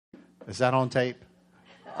Is that on tape?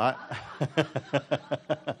 I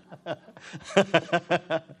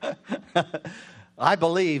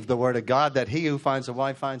believe the word of God that he who finds a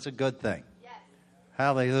wife finds a good thing. Yes.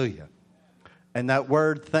 Hallelujah. And that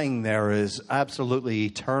word thing there is absolutely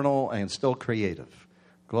eternal and still creative.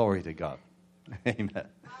 Glory to God. Amen.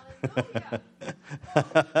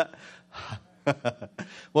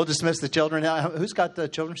 We'll dismiss the children now. Who's got the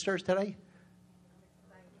children's church today?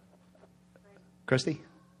 Christy?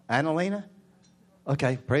 Annalena?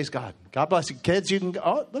 Okay, praise God. God bless you. Kids, you can go.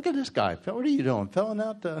 Oh, look at this guy. What are you doing?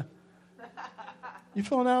 You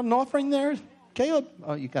filling out an offering there? Caleb?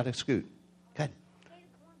 Oh, you got to scoot. Good.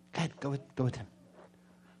 Go with him.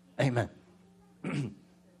 Amen.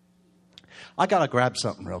 I got to grab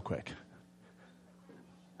something real quick.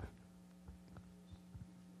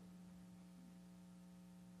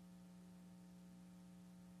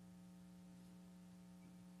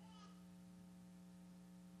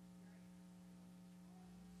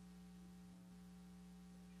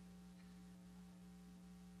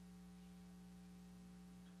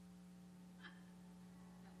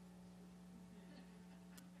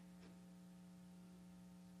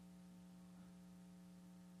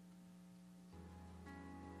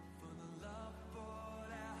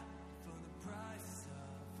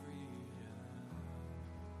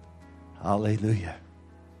 Hallelujah.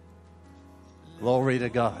 Glory to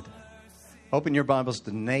God. Open your Bibles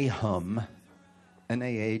to Nahum,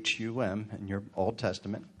 Nahum, in your Old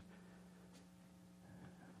Testament.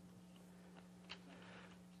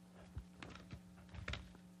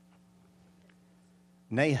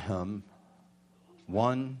 Nahum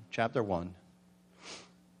 1, chapter 1.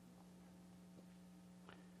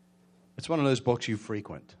 It's one of those books you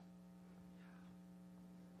frequent.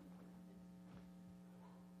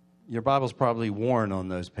 Your Bible's probably worn on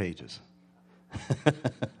those pages.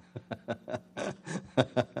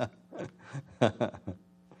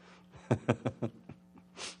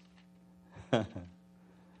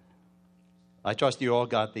 I trust you all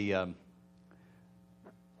got the,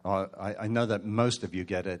 I know that most of you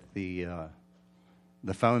get it, the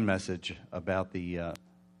phone message about the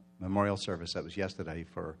memorial service that was yesterday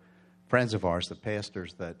for friends of ours, the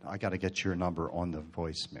pastors, that I got to get your number on the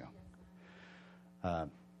voicemail.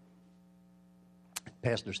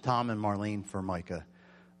 Pastors Tom and Marlene Formica,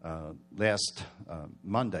 last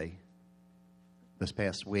Monday, this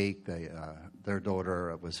past week, their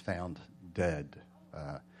daughter was found dead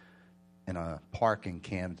in a park in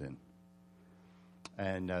Camden.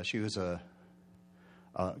 And she was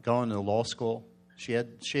going to law school. She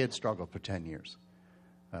had struggled for 10 years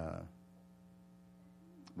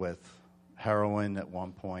with heroin at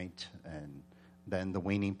one point, and then the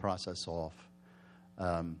weaning process off.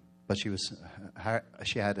 But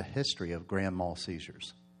she had a history of grand mal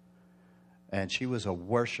seizures. And she was a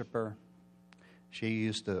worshiper. She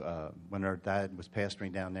used to, when her dad was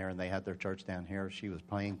pastoring down there and they had their church down here, she was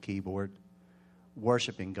playing keyboard,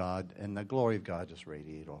 worshiping God, and the glory of God just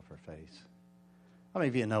radiated off her face. How many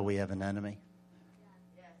of you know we have an enemy?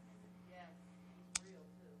 Yes. It's real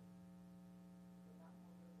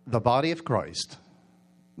too. The body of Christ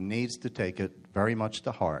needs to take it very much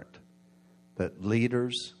to heart that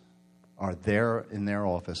leaders are there in their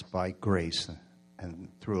office by grace and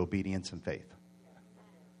through obedience and faith.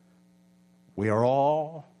 We are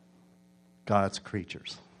all God's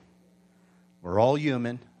creatures. We're all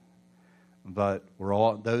human, but we're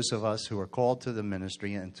all those of us who are called to the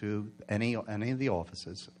ministry and to any of the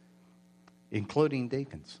offices, including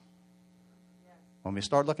deacons. When we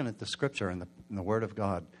start looking at the Scripture and the Word of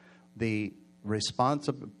God, that's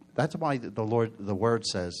why the Word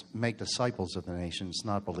says, make disciples of the nations,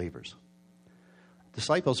 not believers.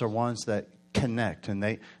 Disciples are ones that connect,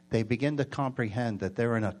 and they begin to comprehend that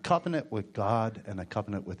they're in a covenant with God and a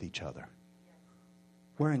covenant with each other.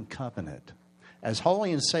 We're in covenant. As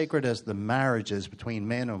holy and sacred as the marriage is between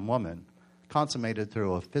man and woman, consummated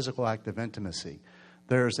through a physical act of intimacy,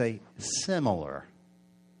 there's a similar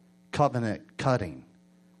covenant cutting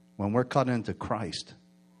when we're cut into Christ,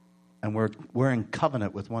 and we're in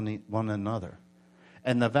covenant with one another.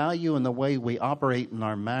 And the value and the way we operate in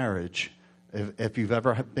our marriage, if you've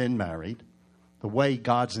ever been married, the way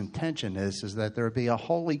God's intention is that there be a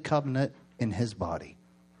holy covenant in His body,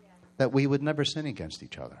 that we would never sin against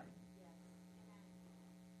each other.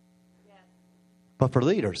 But for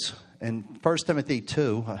leaders, in 1 Timothy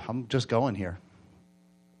 2, I'm just going here.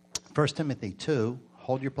 1 Timothy 2,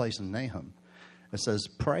 hold your place in Nahum. It says,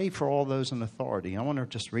 pray for all those in authority. I want to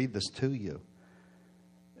just read this to you.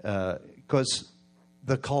 Because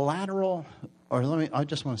the collateral, I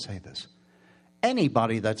just want to say this.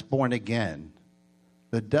 Anybody that's born again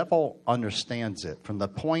The devil understands it from the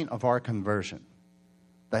point of our conversion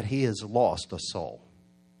that he has lost a soul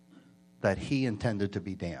that he intended to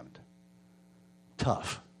be damned.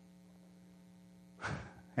 Tough.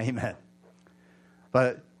 Amen.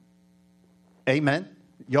 But, amen?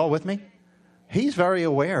 Y'all with me? He's very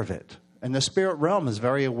aware of it. And the spirit realm is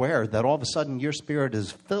very aware that all of a sudden your spirit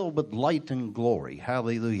is filled with light and glory.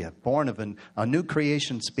 Hallelujah. Born of a new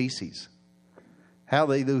creation species.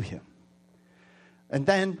 Hallelujah. And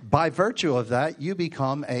then by virtue of that, you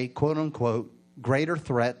become a quote unquote greater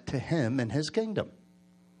threat to him and his kingdom.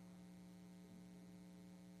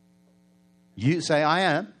 You say, I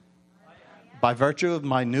am, by virtue of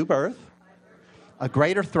my new birth, a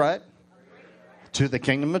greater threat to the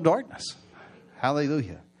kingdom of darkness.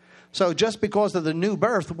 Hallelujah. So just because of the new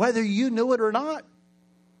birth, whether you knew it or not,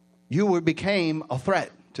 you became a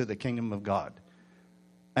threat to the kingdom of God.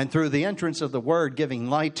 And through the entrance of the word giving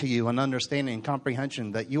light to you and understanding and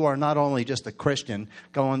comprehension that you are not only just a Christian,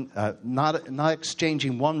 not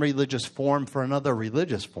exchanging one religious form for another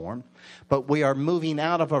religious form, but we are moving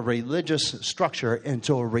out of a religious structure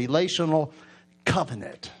into a relational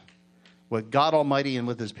covenant with God Almighty and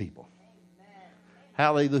with his people. Amen.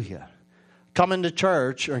 Hallelujah. Coming to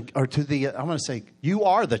church or to the, I want to say, you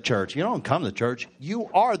are the church. You don't come to church. You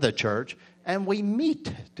are the church. And we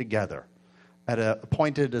meet together at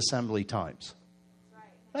appointed assembly times.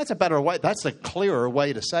 That's a better way. That's a clearer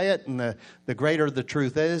way to say it. And the greater the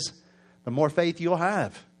truth is, the more faith you'll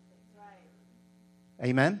have.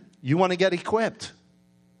 Amen. You want to get equipped.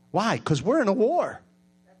 Why? Because we're in a war.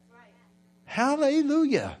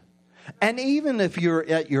 Hallelujah. And even if you're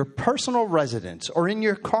at your personal residence or in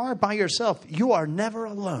your car by yourself, you are never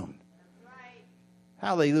alone.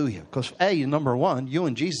 Hallelujah. Because number one, you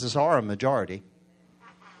and Jesus are a majority.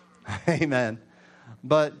 Amen.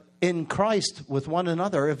 But in Christ with one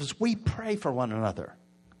another, if we pray for one another.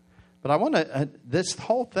 But I want to, this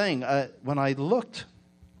whole thing, when I looked,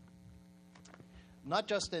 not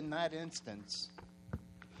just in that instance,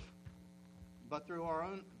 but through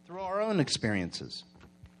our own experiences.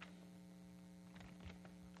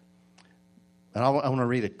 And I want to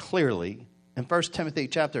read it clearly. In 1 Timothy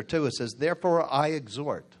chapter 2, it says, therefore I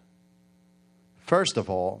exhort, first of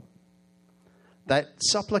all, that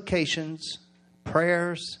supplications,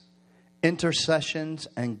 prayers, intercessions,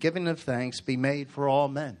 and giving of thanks be made for all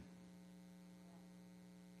men,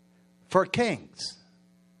 for kings,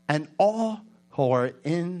 and all who are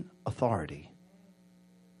in authority.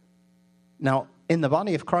 Now, in the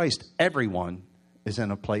body of Christ, everyone is in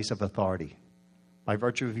a place of authority by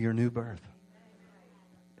virtue of your new birth.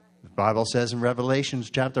 The Bible says in Revelations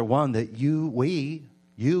chapter 1 that you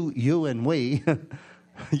and we,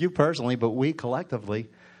 you personally, but we collectively,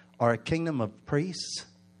 are a kingdom of priests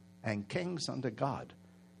and kings unto God.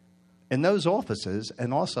 In those offices,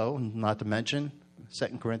 and also, not to mention,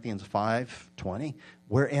 2 Corinthians 5:20,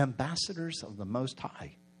 we're ambassadors of the Most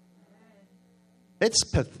High. It's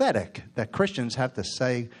pathetic that Christians have to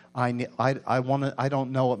say, I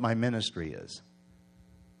don't know what my ministry is.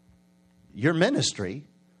 Your ministry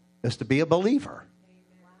is to be a believer,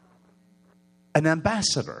 an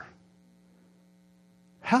ambassador.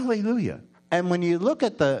 Hallelujah. And when you look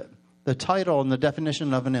at the title and the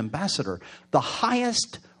definition of an ambassador, the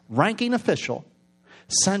highest ranking official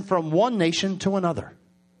sent from one nation to another.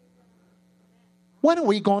 When are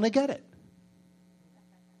we going to get it?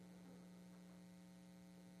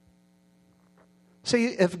 See,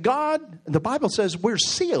 if God, the Bible says we're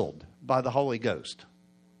sealed by the Holy Ghost.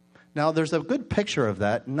 Now, there's a good picture of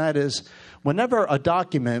that, and that is whenever a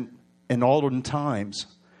document in olden times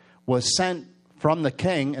was sent from the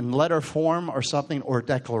king in letter form or something, or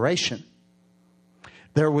declaration,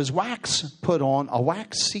 there was wax put on, a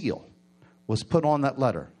wax seal was put on that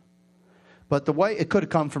letter. But the way it could have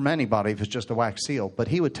come from anybody if it's just a wax seal, but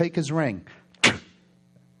he would take his ring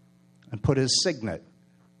and put his signet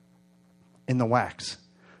in the wax.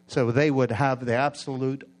 So they would have the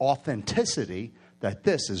absolute authenticity that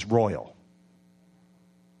this is royal.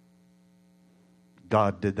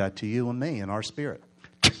 God did that to you and me in our spirit.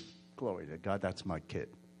 Glory to God, that's my kid.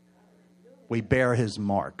 We bear his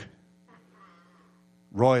mark.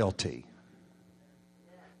 Royalty.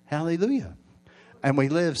 Hallelujah. And we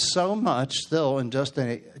live so much still in just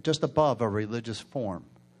above a religious form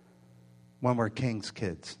when we're king's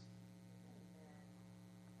kids.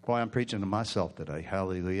 Boy, I'm preaching to myself today.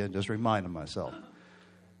 Hallelujah. Just reminding myself.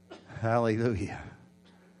 Hallelujah.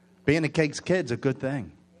 Being a king's kid's a good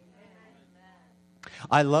thing.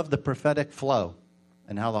 I love the prophetic flow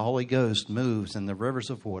and how the Holy Ghost moves in the rivers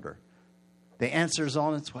of water. The answer's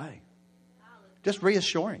on its way. Just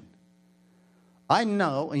reassuring. I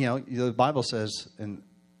know, the Bible says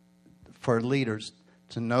for leaders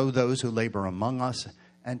to know those who labor among us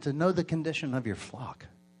and to know the condition of your flock.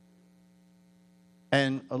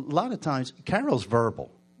 And a lot of times, Carol's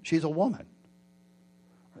verbal. She's a woman.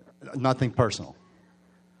 Nothing personal.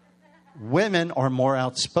 Women are more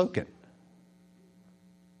outspoken.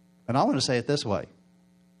 And I want to say it this way.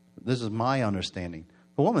 This is my understanding.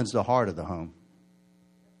 The woman's the heart of the home.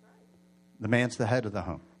 The man's the head of the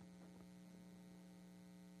home.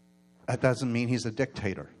 That doesn't mean he's a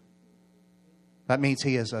dictator. That means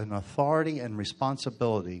he has an authority and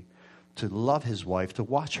responsibility to love his wife, to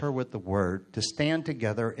watch her with the word, to stand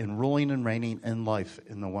together in ruling and reigning in life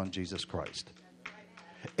in the one Jesus Christ.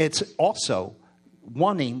 It's also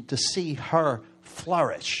wanting to see her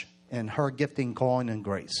flourish in her gifting, calling, and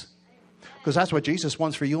grace. Because that's what Jesus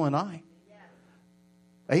wants for you and I.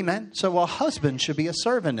 Amen. So a husband should be a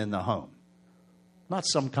servant in the home. Not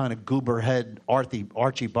some kind of goober head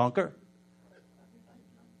Archie Bunker.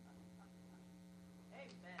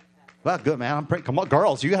 Well, good, man. Come on,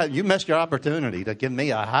 girls. You missed your opportunity to give me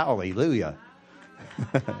a hallelujah.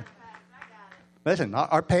 Listen,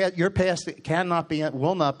 your past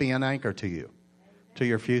will not be an anchor to you, to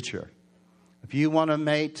your future. If you want a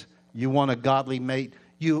mate, you want a godly mate,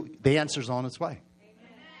 the answer's on its way.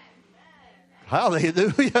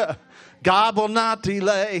 Hallelujah. God will not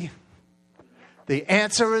delay. The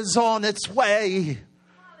answer is on its way.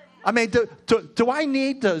 I mean, do I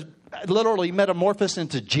need to literally metamorphose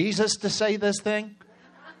into Jesus to say this thing?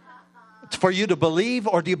 For you to believe?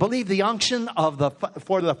 Or do you believe the unction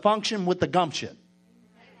for the function with the gumption?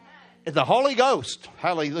 The Holy Ghost.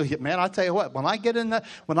 Hallelujah. Man, I tell you what, when I get in that,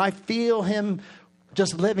 when I feel him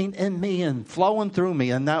just living in me and flowing through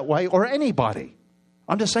me in that way, or anybody.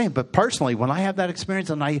 I'm just saying, but personally, when I have that experience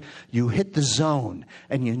and you hit the zone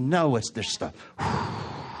and you know there's stuff.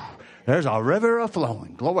 There's a river of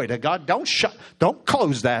flowing. Glory to God. Don't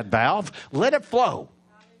close that valve. Let it flow.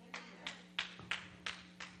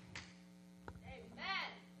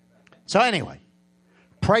 So anyway,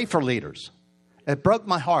 pray for leaders. It broke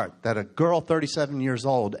my heart that a girl 37 years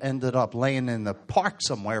old ended up laying in the park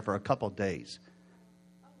somewhere for a couple of days.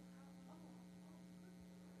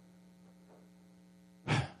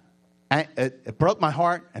 It broke my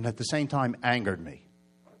heart and at the same time angered me.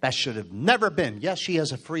 That should have never been. Yes, she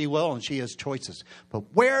has a free will and she has choices.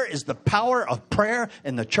 But where is the power of prayer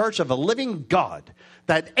in the church of a living God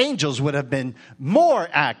that angels would have been more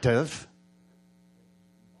active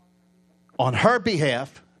on her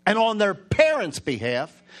behalf and on their parents'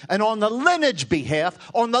 behalf and on the lineage behalf,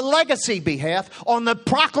 on the legacy behalf, on the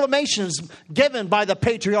proclamations given by the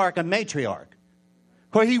patriarch and matriarch?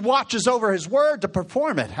 Where he watches over his word to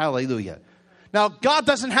perform it. Hallelujah. Now, God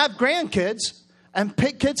doesn't have grandkids. And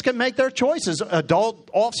kids can make their choices, adult,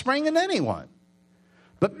 offspring, and anyone.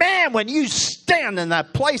 But man, when you stand in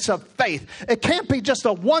that place of faith, it can't be just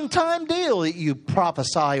a one-time deal that you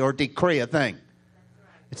prophesy or decree a thing.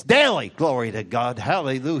 It's daily. Glory to God.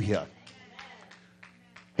 Hallelujah.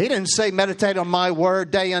 He didn't say meditate on my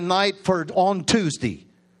word day and night on Tuesday.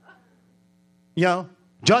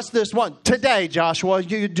 Just this one. Today, Joshua,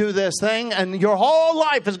 you do this thing and your whole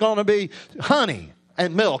life is going to be honey.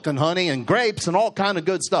 And milk and honey and grapes and all kind of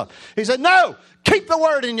good stuff. He said, no, keep the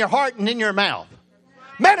word in your heart and in your mouth.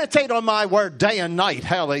 Meditate on my word day and night.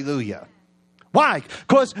 Hallelujah. Why?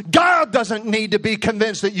 Because God doesn't need to be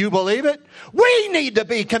convinced that you believe it. We need to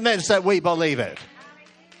be convinced that we believe it.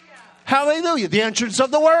 Hallelujah. The entrance of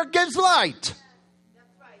the word gives light.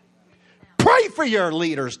 Pray for your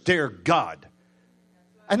leaders, dear God.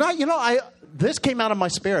 And this came out of my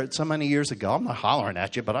spirit so many years ago. I'm not hollering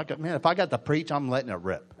at you, but if I got to preach, I'm letting it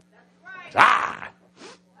rip. Right.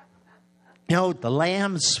 The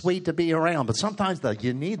lamb's sweet to be around, but sometimes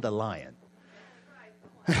you need the lion.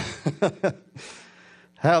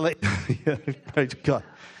 Hallelujah. Praise God.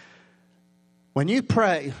 When you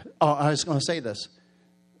pray, I was going to say this.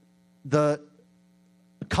 The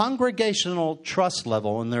congregational trust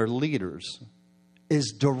level in their leaders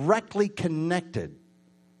is directly connected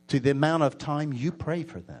to the amount of time you pray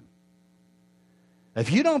for them.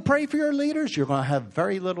 If you don't pray for your leaders, you're going to have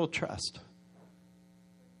very little trust.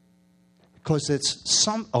 Because it's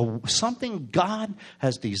something God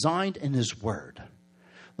has designed in His Word.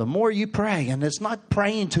 The more you pray, and it's not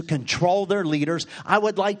praying to control their leaders. I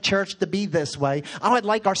would like church to be this way. I would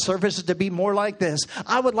like our services to be more like this.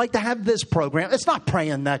 I would like to have this program. It's not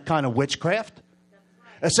praying that kind of witchcraft.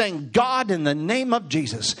 It's saying, God, in the name of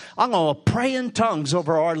Jesus, I'm going to pray in tongues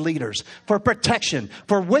over our leaders for protection,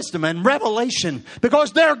 for wisdom and revelation,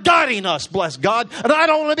 because they're guiding us, bless God, and I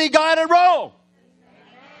don't want to be guided wrong.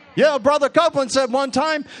 Yeah, Brother Copeland said one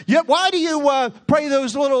time, yeah, why do you pray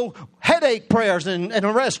those little headache prayers in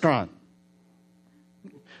a restaurant?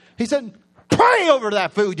 He said, pray over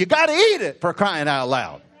that food. You got to eat it, for crying out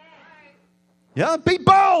loud. Yeah, be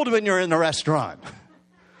bold when you're in the restaurant.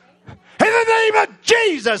 In the name of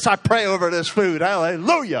Jesus, I pray over this food.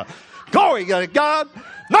 Hallelujah. Glory to God.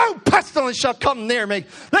 No pestilence shall come near me.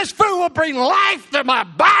 This food will bring life to my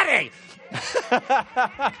body.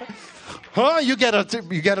 Huh? You get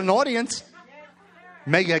an audience.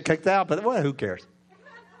 May get kicked out, but well, who cares?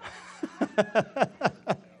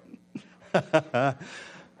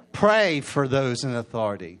 Pray for those in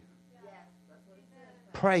authority.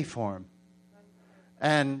 Pray for them.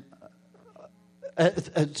 And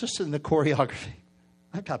just in the choreography,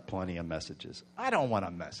 I got plenty of messages. I don't want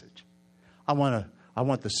a message. I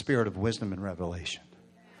want the spirit of wisdom and revelation.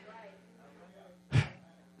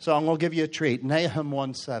 So I'm going to give you a treat. Nahum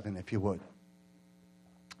 1:7, if you would.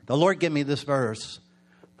 The Lord gave me this verse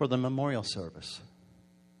for the memorial service.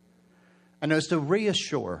 And it was to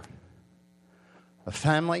reassure a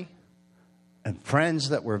family and friends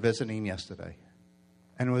that were visiting yesterday.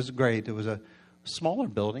 And it was great. It was a smaller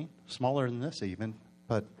building, smaller than this even,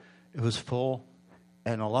 but it was full.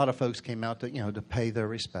 And a lot of folks came out to pay their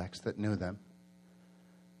respects that knew them.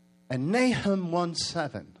 And Nahum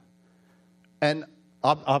 1:7. And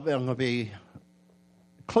I'm going to be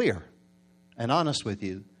clear and honest with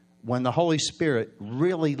you. When the Holy Spirit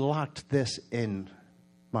really locked this in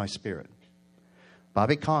my spirit.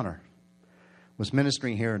 Bobby Conner was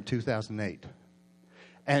ministering here in 2008.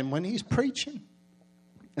 And when he's preaching,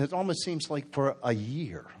 it almost seems like for a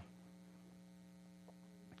year.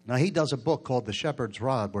 Now, he does a book called The Shepherd's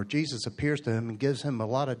Rod, where Jesus appears to him and gives him a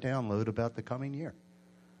lot of download about the coming year.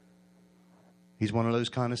 He's one of those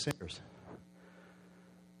kind of singers.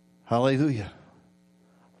 Hallelujah.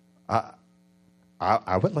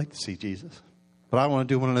 I would like to see Jesus, but I want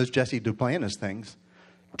to do one of those Jesse Duplantis things.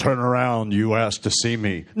 Turn around, you asked to see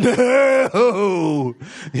me. No!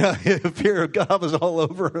 Yeah, the fear of God was all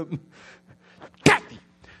over him. Kathy,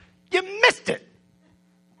 you missed it.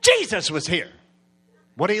 Jesus was here.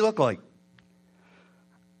 What did he look like?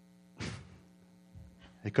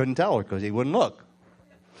 He couldn't tell her because he wouldn't look.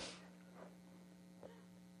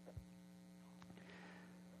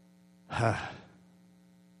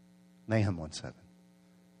 Nahum 1:7.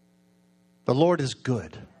 The Lord is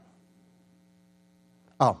good.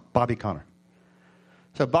 Oh, Bobby Conner.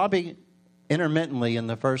 So Bobby, intermittently in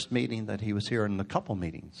the first meeting that he was here, in the couple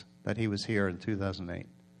meetings that he was here in 2008,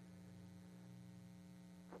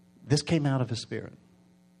 this came out of his spirit.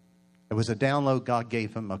 It was a download. God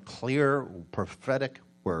gave him a clear, prophetic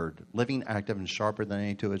word, living, active, and sharper than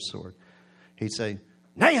any two-edged sword. He'd say,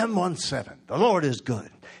 Nahum 1:7, the Lord is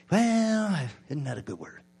good. Well, isn't that a good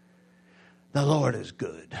word? The Lord is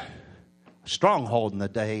good. Stronghold in the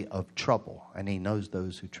day of trouble, and he knows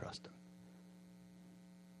those who trust him.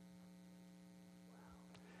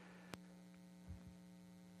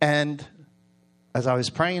 And as I was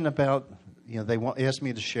praying about, they asked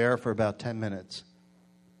me to share for about 10 minutes.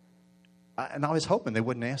 And I was hoping they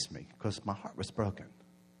wouldn't ask me because my heart was broken.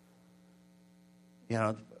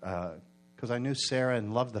 Because I knew Sarah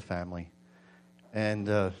and loved the family. And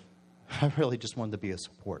I really just wanted to be a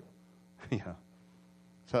support.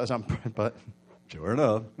 So but sure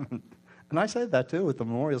enough. And I said that too at the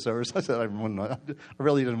memorial service. I said I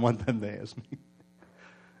really didn't want them to ask me.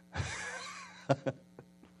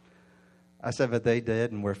 I said, but they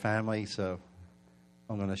did, and we're family, so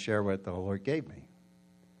I'm going to share what the Lord gave me.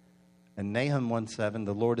 And Nahum 1:7,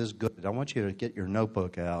 the Lord is good. I want you to get your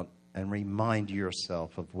notebook out and remind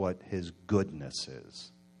yourself of what his goodness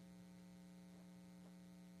is.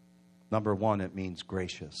 Number one, it means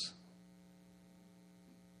gracious.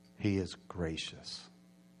 He is gracious.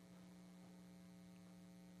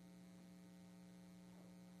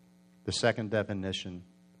 The second definition,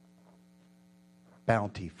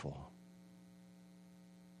 bountiful.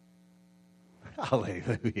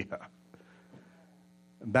 Hallelujah.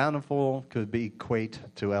 Bountiful could be equate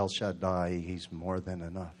to El Shaddai. He's more than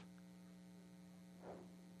enough.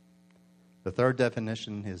 The third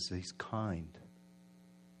definition is he's kind.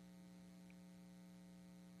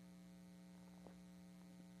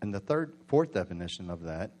 And the fourth definition of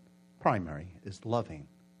that, primary, is loving.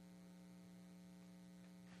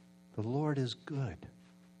 The Lord is good.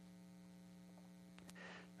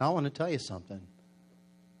 Now, I want to tell you something.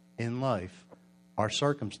 In life, our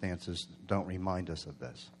circumstances don't remind us of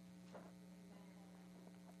this.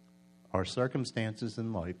 Our circumstances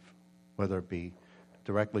in life, whether it be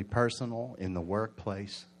directly personal, in the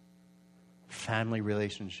workplace, family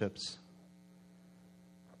relationships,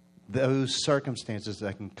 those circumstances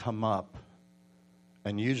that can come up,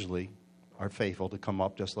 and usually are faithful to come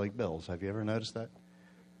up just like bills. Have you ever noticed that?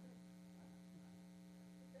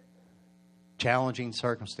 Challenging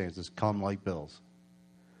circumstances come like bills.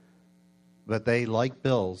 But they, like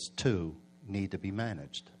bills, too, need to be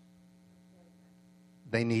managed.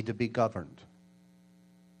 They need to be governed.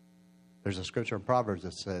 There's a scripture in Proverbs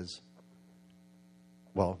that says,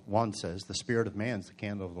 well, one says, the spirit of man is the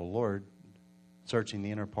candle of the Lord, searching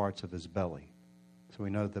the inner parts of his belly. So we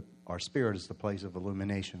know that our spirit is the place of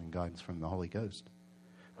illumination and guidance from the Holy Ghost.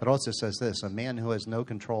 But it also says this, a man who has no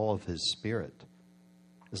control of his spirit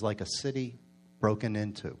is like a city broken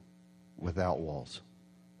into without walls.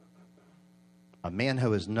 A man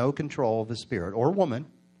who has no control of his spirit, or woman,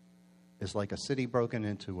 is like a city broken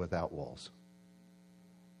into without walls.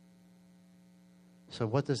 So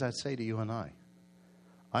what does that say to you and I?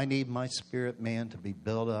 I need my spirit man to be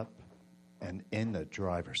built up and in the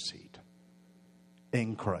driver's seat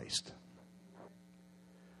in Christ.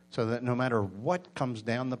 So that no matter what comes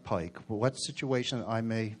down the pike, what situation I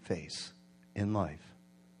may face in life,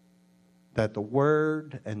 that the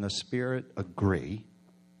Word and the Spirit agree,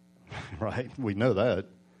 right? We know that.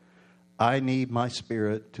 I need my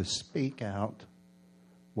spirit to speak out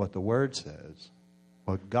what the Word says,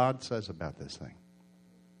 what God says about this thing.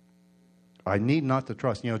 I need not to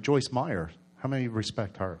trust. You know, Joyce Meyer, how many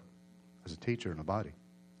respect her as a teacher in the body?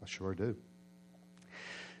 I sure do.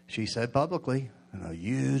 She said publicly in a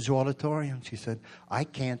huge auditorium, she said, I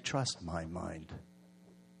can't trust my mind.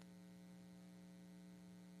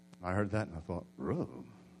 I heard that and I thought, oh,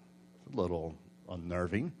 it's a little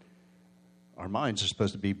unnerving. Our minds are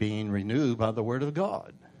supposed to be being renewed by the Word of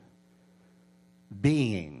God.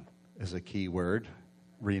 Being is a key word,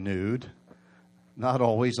 renewed. Not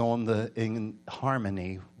always in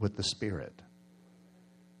harmony with the Spirit.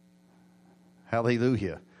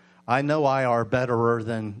 Hallelujah. I know I are betterer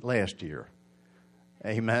than last year.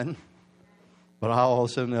 Amen. But I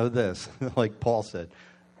also know this, like Paul said,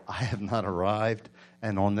 I have not arrived.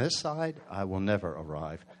 And on this side, I will never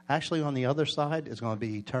arrive. Actually, on the other side is going to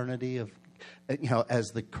be eternity of, you know, as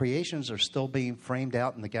the creations are still being framed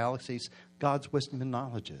out in the galaxies, God's wisdom and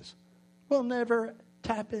knowledge is. We'll never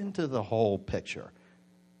tap into the whole picture.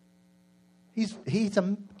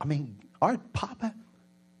 Our Papa,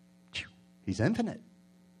 he's infinite.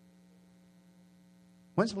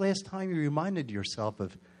 When's the last time you reminded yourself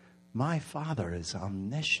of, my Father is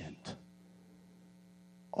omniscient,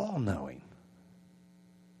 all-knowing.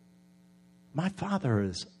 My Father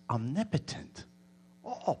is omnipotent,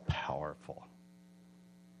 all-powerful.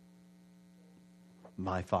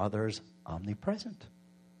 My Father is omnipresent,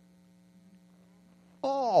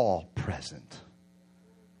 all-present.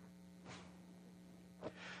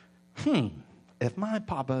 If my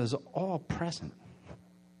Papa is all-present,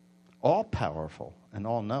 all-powerful, and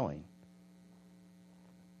all-knowing,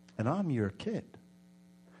 and I'm your kid,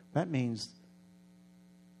 that means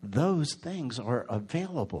those things are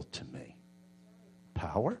available to me.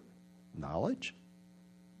 Power, knowledge,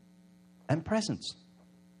 and presence.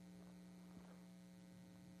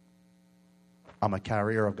 I'm a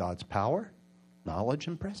carrier of God's power, knowledge,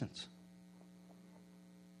 and presence.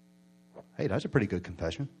 Hey, that's a pretty good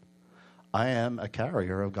confession. I am a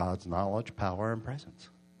carrier of God's knowledge, power, and presence.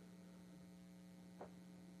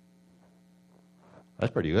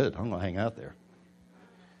 That's pretty good. I'm going to hang out there.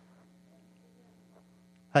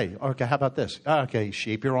 Hey, okay, how about this? Okay,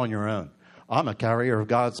 sheep, you're on your own. I'm a carrier of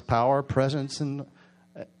God's power, presence, and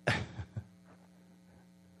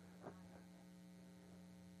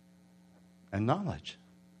knowledge.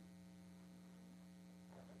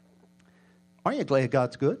 Aren't you glad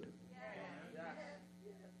God's good?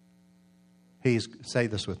 Say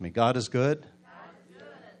this with me. God is good,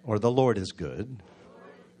 or the Lord is good.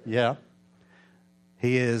 Yeah.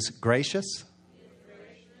 He is gracious,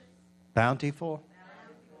 bountiful,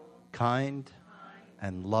 kind,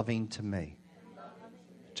 and loving to me,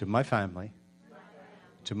 to my family,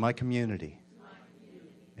 to my community.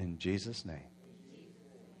 In Jesus' name.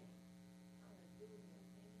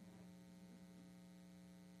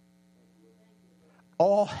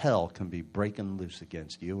 All hell can be breaking loose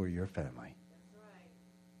against you or your family.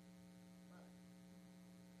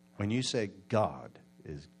 When you say God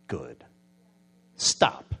is good,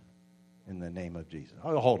 stop in the name of Jesus.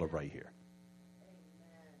 I'll hold it right here.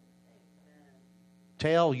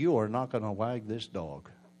 Tail, you are not going to wag this dog.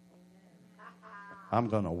 I'm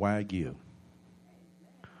going to wag you.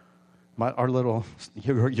 Our little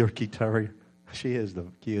Yorkie Terrier, she is the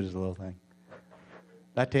cutest little thing.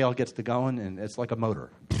 That tail gets to going, and it's like a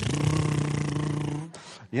motor.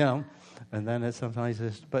 You know, and then it sometimes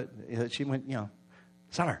is, but she went,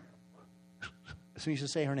 Summer, As soon as you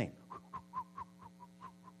say her name.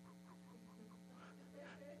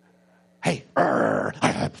 Hey,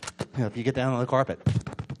 if you get down on the carpet,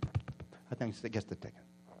 I think it gets the ticket.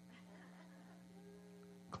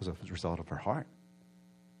 Because of the result of her heart,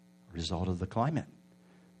 a result of the climate.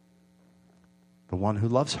 The one who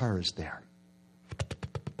loves her is there.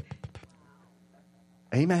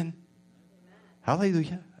 Amen.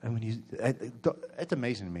 Hallelujah. And when it's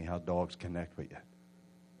amazing to me how dogs connect with you.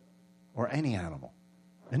 Or any animal.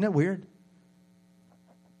 Isn't it weird?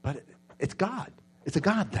 But it's God. It's a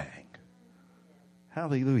God thing.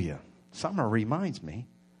 Hallelujah. Summer reminds me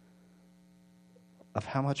of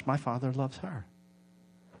how much my Father loves her.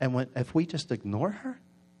 And if we just ignore her,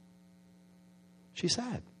 she's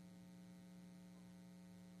sad.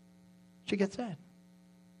 She gets sad.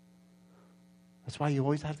 That's why you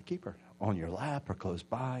always have to keep her on your lap or close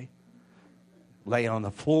by. Lay on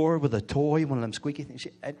the floor with a toy, one of them squeaky things.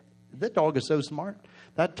 The dog is so smart.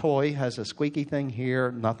 That toy has a squeaky thing here,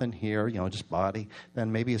 nothing here, just body.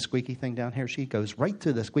 Then maybe a squeaky thing down here. She goes right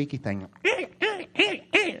to the squeaky thing.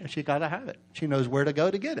 She got to have it. She knows where to go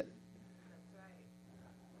to get it.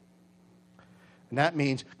 And that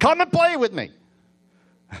means, come and play with me.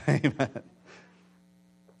 Amen.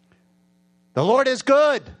 The Lord is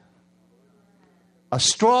good. A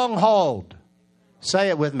stronghold. Say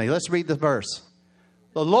it with me. Let's read the verse.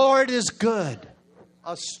 The Lord is good.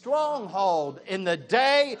 A stronghold in the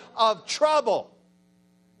day of trouble.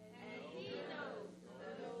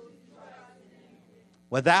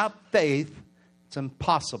 Without faith, it's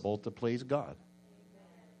impossible to please God.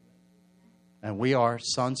 And we are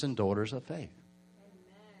sons and daughters of faith.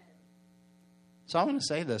 So I'm going to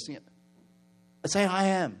say this. Say, I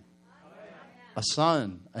am a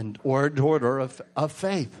son or a daughter of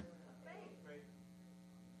faith.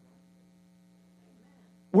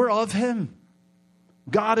 We're of Him.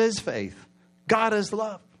 God is faith. God is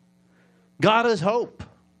love. God is hope.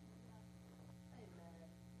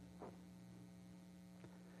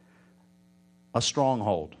 A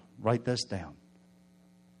stronghold. Write this down.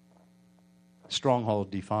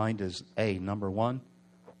 Stronghold defined as number one,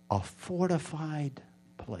 a fortified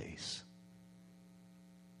place.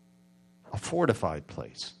 A fortified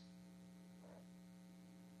place.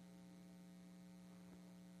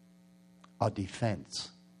 A defense.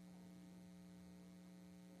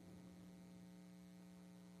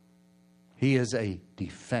 He is a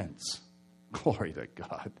defense. Glory to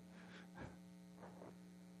God.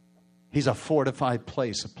 He's a fortified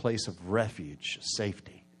place, a place of refuge,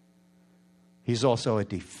 safety. He's also a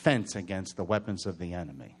defense against the weapons of the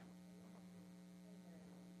enemy.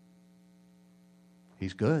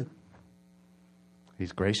 He's good.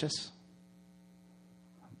 He's gracious.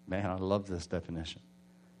 Man, I love this definition.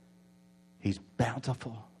 He's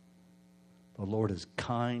bountiful. The Lord is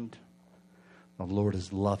kind. The Lord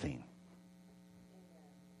is loving.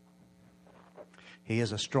 He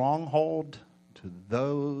is a stronghold to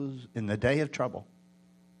those in the day of trouble.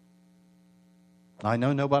 I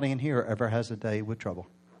know nobody in here ever has a day with trouble.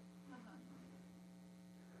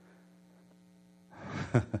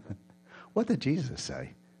 What did Jesus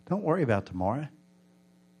say? Don't worry about tomorrow.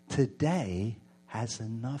 Today has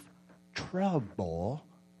enough trouble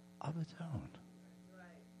of its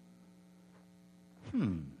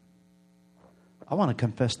own. I want to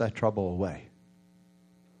confess that trouble away.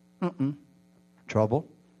 Trouble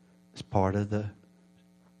is part of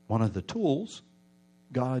one of the tools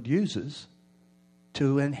God uses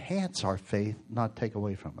to enhance our faith, not take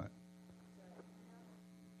away from it.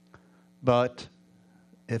 But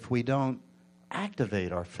if we don't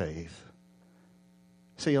activate our faith,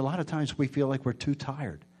 see, a lot of times we feel like we're too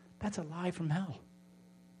tired. That's a lie from hell.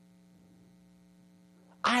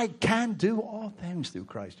 I can do all things through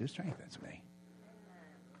Christ who strengthens me.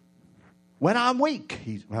 When I'm weak,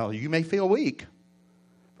 you may feel weak,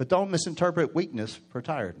 but don't misinterpret weakness for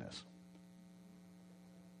tiredness.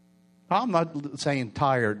 I'm not saying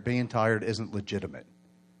being tired isn't legitimate.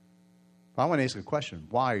 I want to ask a question.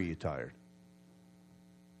 Why are you tired?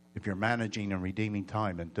 If you're managing and redeeming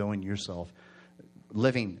time and doing yourself,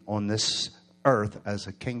 living on this earth as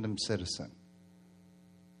a kingdom citizen,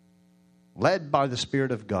 led by the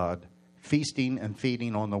Spirit of God, feasting and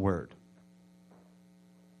feeding on the Word.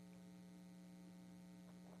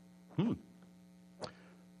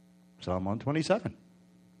 Psalm 127.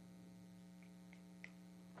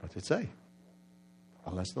 What's it say?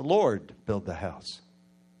 Unless the Lord build the house,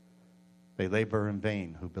 they labor in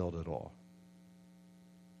vain who build it all.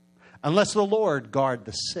 Unless the Lord guard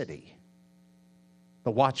the city, the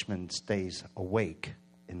watchman stays awake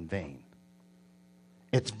in vain.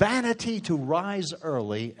 It's vanity to rise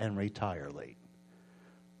early and retire late.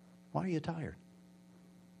 Why are you tired?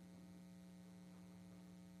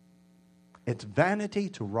 It's vanity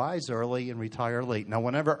to rise early and retire late. Now,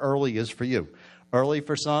 whenever early is for you, early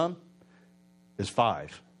for some is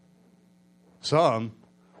 5. Some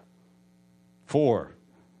 4.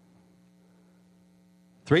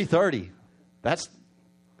 3:30.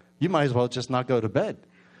 You might as well just not go to bed.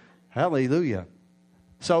 Hallelujah.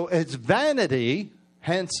 So it's vanity,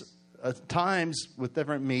 hence times with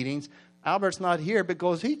different meetings. Albert's not here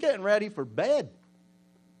because he's getting ready for bed.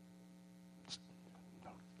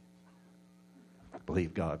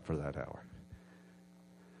 Believe God for that hour.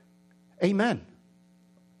 Amen.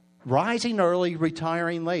 Rising early,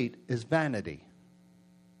 retiring late is vanity.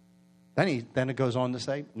 Then it goes on to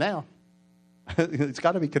say, now, it's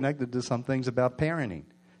got to be connected to some things about parenting.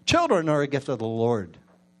 Children are a gift of the Lord.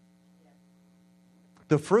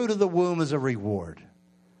 The fruit of the womb is a reward.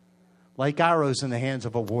 Like arrows in the hands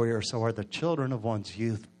of a warrior, so are the children of one's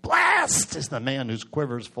youth. Blessed is the man whose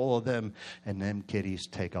quiver is full of them, and them kiddies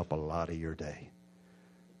take up a lot of your day.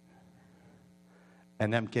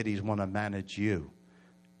 And them kiddies want to manage you.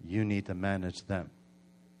 You need to manage them.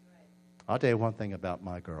 I'll tell you one thing about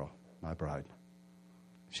my girl, my bride.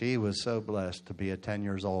 She was so blessed to be at 10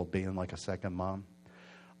 years old, being like a second mom.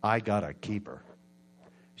 I got to keep her.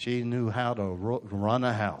 She knew how to run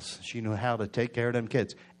a house. She knew how to take care of them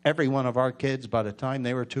kids. Every one of our kids, by the time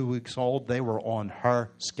they were 2 weeks old, they were on her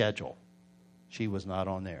schedule. She was not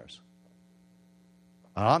on theirs.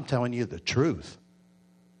 And I'm telling you the truth.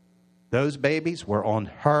 Those babies were on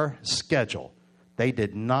her schedule. They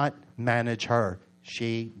did not manage her.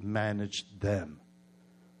 She managed them.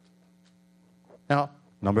 Now,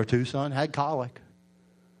 number 2 son had colic.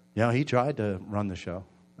 He tried to run the show.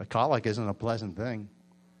 A colic isn't a pleasant thing.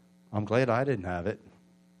 I'm glad I didn't have it.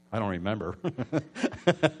 I don't remember.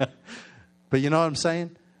 But you know what I'm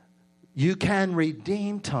saying? You can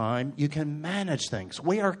redeem time. You can manage things.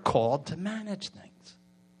 We are called to manage things.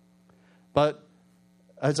 But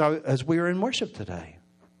as we were in worship today,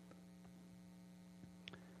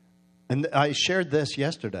 and I shared this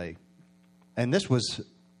yesterday, and this was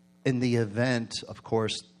in the event, of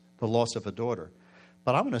course, the loss of a daughter.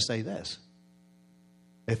 But I'm going to say this.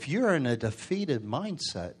 If you're in a defeated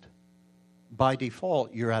mindset, by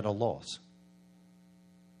default, you're at a loss.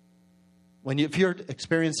 If you're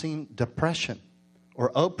experiencing depression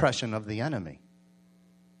or oppression of the enemy,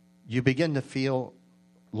 you begin to feel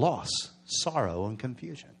loss, sorrow, and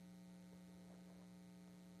confusion.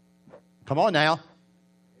 Come on now.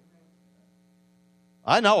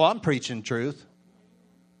 I know I'm preaching truth.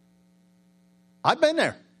 I've been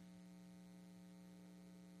there.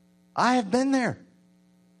 I have been there.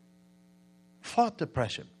 Fought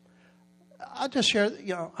depression. I'll just share,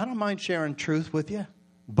 I don't mind sharing truth with you.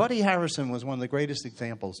 Buddy Harrison was one of the greatest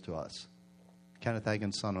examples to us. Kenneth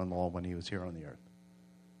Hagin's son-in-law when he was here on the earth.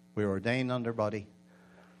 We were ordained under Buddy.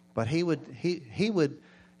 But he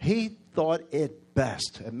thought it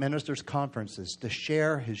best at ministers' conferences to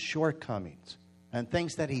share his shortcomings and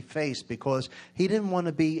things that he faced because he didn't want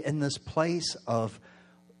to be in this place of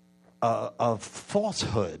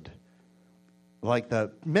falsehood. Like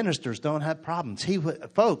the ministers don't have problems.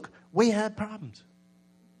 We had problems.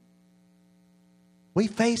 We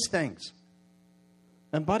face things.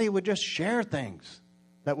 And Buddy would just share things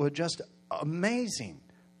that were just amazing.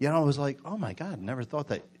 It was like, oh my God, never thought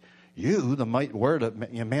that you, the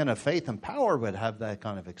man of faith and power, would have that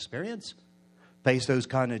kind of experience. Face those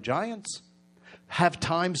kind of giants. Have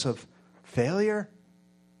times of failure,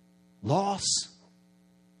 loss,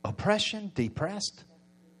 oppression, depressed.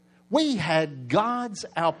 We had God's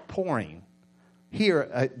outpouring here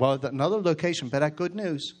at another location, but at Good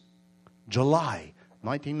News, July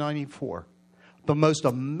 1994. The most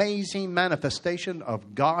amazing manifestation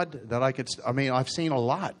of God that I've seen a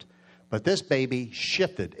lot. But this baby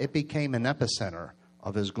shifted. It became an epicenter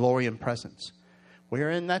of His glory and presence. We are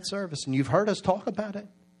in that service, and you've heard us talk about it.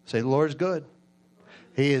 Say, the Lord's good.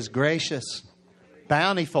 He is gracious,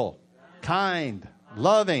 bountiful, kind,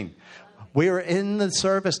 loving. We were in the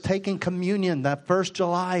service taking communion that first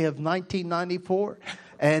July of 1994.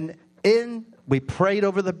 And we prayed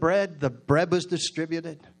over the bread. The bread was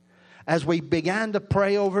distributed. As we began to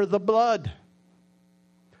pray over the blood,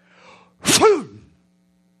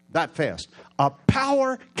 that fast, a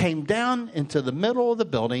power came down into the middle of the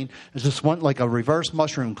building. It just went like a reverse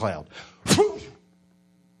mushroom cloud.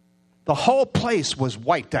 The whole place was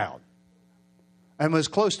wiped out and was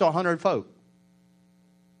close to 100 folk.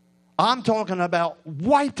 I'm talking about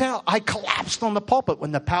wiped out. I collapsed on the pulpit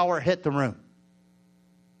when the power hit the room.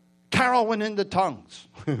 Carol went into tongues,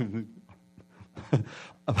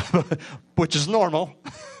 which is normal,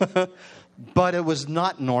 but it was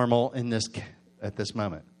not normal at this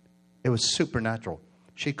moment. It was supernatural.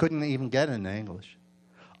 She couldn't even get into English.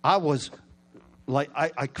 I was like,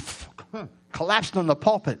 I collapsed on the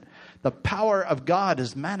pulpit. The power of God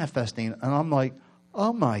is manifesting. And I'm like,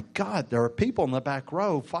 oh my God, there are people in the back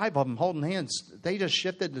row, 5 of them holding hands. They just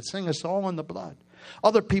shifted to sing a song in the blood.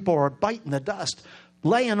 Other people are biting the dust,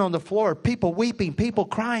 laying on the floor, people weeping, people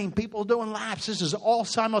crying, people doing laps. This is all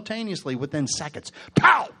simultaneously within seconds.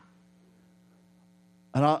 Pow!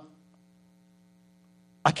 And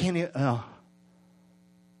I can't even...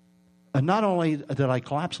 and not only did I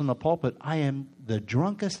collapse on the pulpit, I am the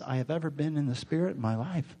drunkest I have ever been in the Spirit in my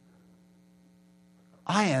life.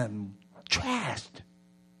 I am trashed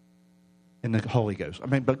in the Holy Ghost. I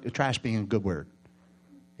mean, but trash being a good word.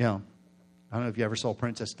 You know, I don't know if you ever saw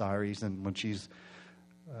Princess Diaries, and when she's,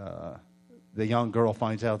 the young girl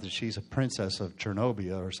finds out that she's a princess of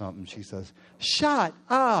Chernobyl or something, she says, "Shut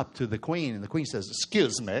up," to the queen. And the queen says,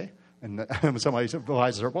 "Excuse me." And when somebody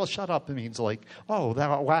advises her, well, shut up, it means like, oh,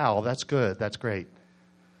 wow, that's good, that's great.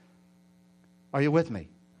 Are you with me?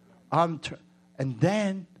 And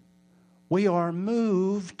then we are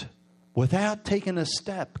moved without taking a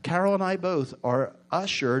step. Carol and I both are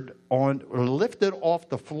ushered on, or lifted off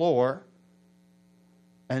the floor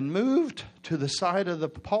and moved to the side of the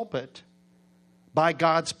pulpit by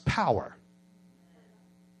God's power.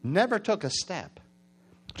 Never took a step.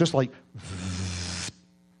 Just like...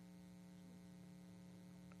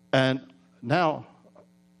 And now,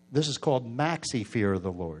 this is called maxi fear of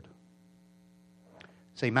the Lord.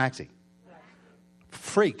 Say maxi.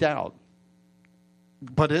 Freaked out.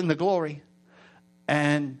 But in the glory.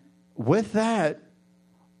 And with that,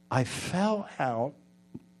 I fell out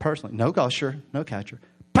personally. No gusher, no catcher.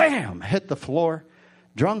 Bam! Hit the floor.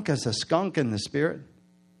 Drunk as a skunk in the Spirit.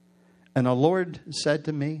 And the Lord said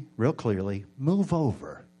to me real clearly, "Move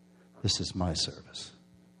over. This is my service."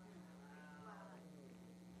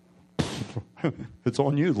 It's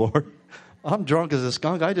on you, Lord. I'm drunk as a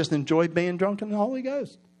skunk. I just enjoy being drunk in the Holy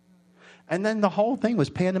Ghost. And then the whole thing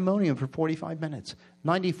was pandemonium for 45 minutes.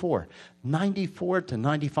 94 to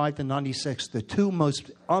 95 to 96, the 2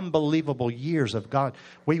 most unbelievable years of God.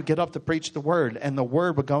 We would get up to preach the Word, and the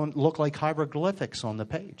Word would go and look like hieroglyphics on the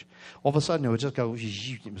page. All of a sudden, it would just go,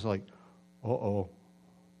 it was like, uh-oh.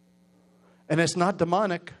 And it's not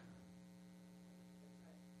demonic.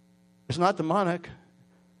 It's not demonic.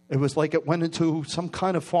 It was like it went into some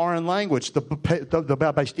kind of foreign language.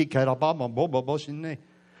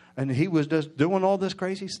 And he was just doing all this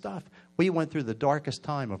crazy stuff. We went through the darkest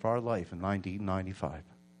time of our life in 1995.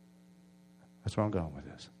 That's where I'm going with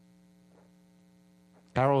this.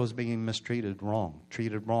 Carol was being treated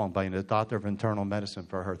wrong by a doctor of internal medicine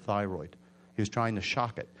for her thyroid. He was trying to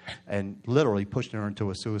shock it and literally pushed her into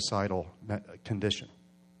a suicidal condition.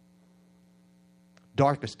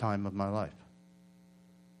 Darkest time of my life.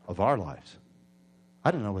 Of our lives.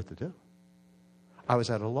 I didn't know what to do. I was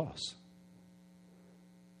at a loss.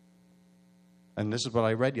 And this is what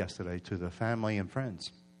I read yesterday to the family and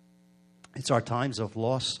friends. It's our times of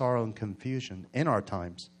loss, sorrow, and confusion. In our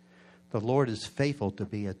times, the Lord is faithful to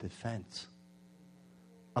be a defense,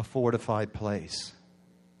 a fortified place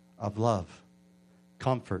of love,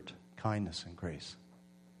 comfort, kindness, and grace.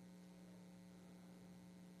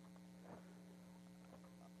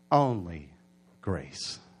 Only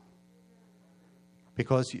grace.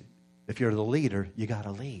 Because if you're the leader, you got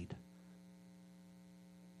to lead.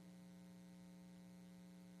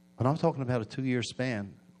 When I'm talking about a 2-year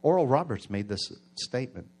span, Oral Roberts made this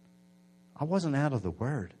statement. I wasn't out of the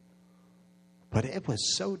Word, but it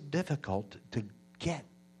was so difficult to get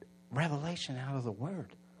revelation out of the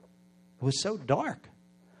Word. It was so dark.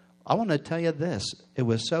 I want to tell you this. It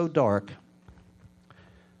was so dark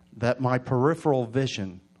that my peripheral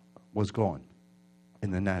vision was gone in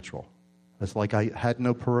the natural. It's like I had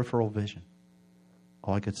no peripheral vision.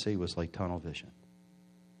 All I could see was like tunnel vision.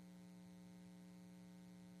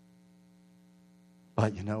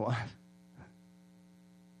 But you know what?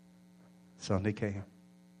 Sunday came.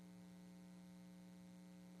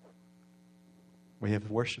 We have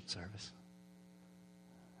worship service.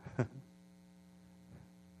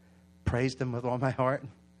 Praised Him with all my heart.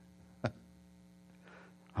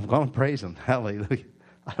 I'm going to praise Him. Hallelujah.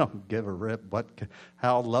 I don't give a rip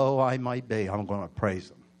how low I might be. I'm going to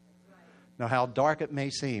praise Him. Now, how dark it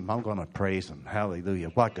may seem, I'm going to praise Him. Hallelujah.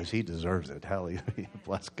 Why? Because He deserves it. Hallelujah.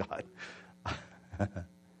 Bless God.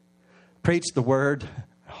 Preach the Word.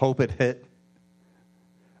 Hope it hit.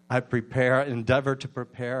 I endeavor to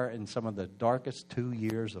prepare in some of the darkest 2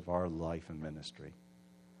 years of our life and ministry.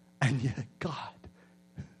 And yet God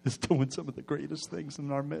is doing some of the greatest things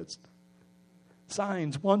in our midst.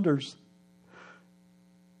 Signs, wonders.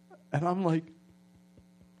 And I'm like,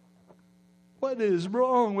 What is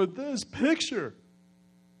wrong with this picture?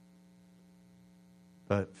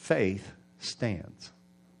 But faith stands.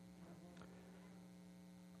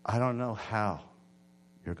 I don't know how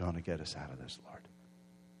you're going to get us out of this, Lord.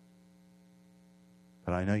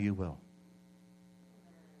 But I know you will.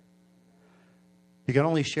 You can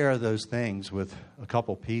only share those things with a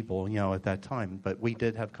couple people, at that time. But we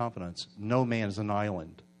did have confidence. No man is an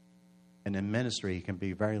island. And in ministry, it can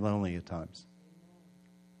be very lonely at times.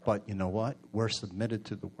 But you know what? We're submitted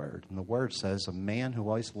to the Word. And the Word says, a man who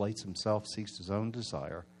isolates himself seeks his own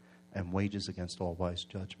desire and wages against all wise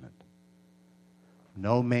judgment.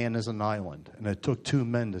 No man is an island. And it took 2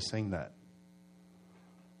 men to sing that.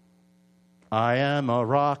 I am a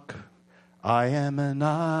rock. I am an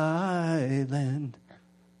island.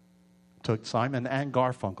 It took Simon and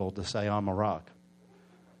Garfunkel to say, I'm a rock.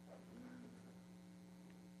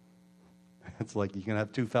 It's like you can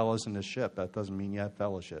have 2 fellows in a ship. That doesn't mean you have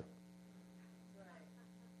fellowship.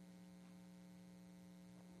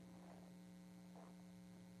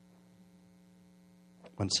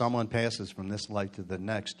 When someone passes from this life to the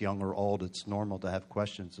next, young or old, it's normal to have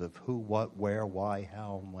questions of who, what, where, why,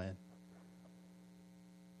 how, and when.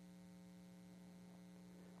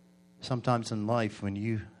 Sometimes in life, when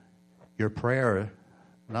your prayer,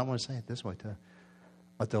 and I want to say it this way too,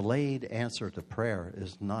 a delayed answer to prayer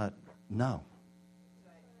is not no.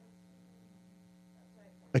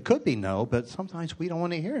 It could be no, but sometimes we don't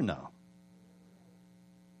want to hear no.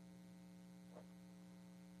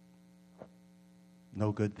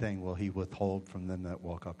 No good thing will he withhold from them that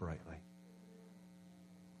walk uprightly.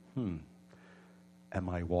 Am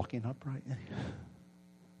I walking uprightly?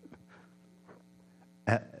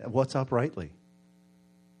 What's uprightly?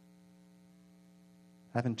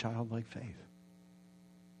 Having childlike faith.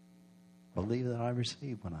 Believe that I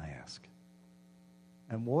receive when I ask.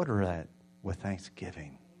 And water that with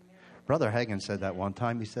thanksgiving. Brother Hagin said that one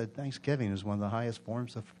time. He said thanksgiving is one of the highest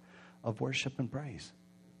forms of worship and praise.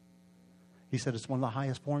 He said it's one of the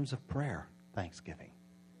highest forms of prayer, thanksgiving.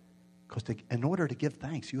 Because in order to give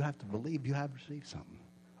thanks, you have to believe you have received something.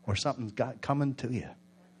 Or something's coming to you. That's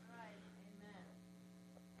right. Amen.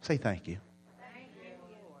 Say thank you. Thank you,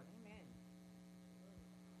 Lord. Amen.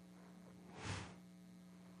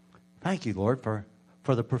 Thank you, Lord,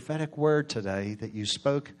 for the prophetic word today that you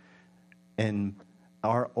spoke in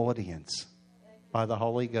our audience by the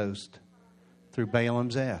Holy Ghost through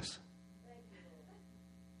Balaam's ass.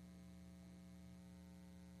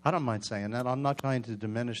 I don't mind saying that. I'm not trying to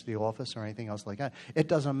diminish the office or anything else like that. It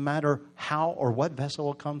doesn't matter how or what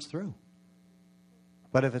vessel it comes through.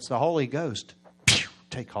 But if it's the Holy Ghost,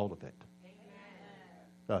 take hold of it.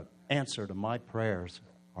 The answer to my prayers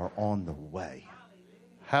are on the way.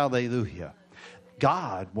 Hallelujah.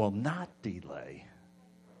 God will not delay.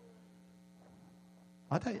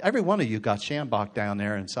 I tell you, every one of you got Shambach down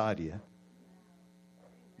there inside of you.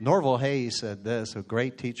 Norval Hayes said this, a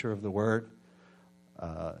great teacher of the word,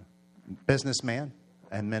 businessman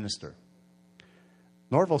and minister.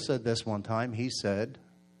 Norval said this one time. He said,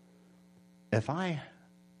 if I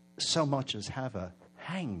so much as have a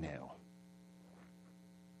hangnail,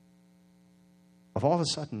 if all of a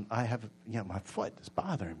sudden I have, my foot is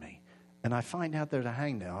bothering me, and I find out there's a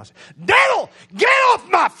hangnail, I say, devil, get off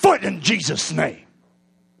my foot in Jesus' name.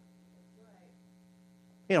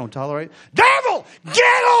 You don't tolerate it. Devil, get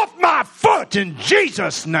off my foot in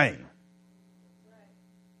Jesus' name.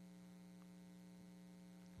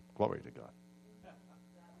 Glory to God.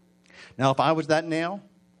 Now, if I was that nail,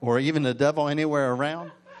 or even the devil anywhere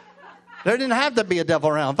around, there didn't have to be a devil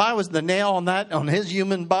around. If I was the nail on his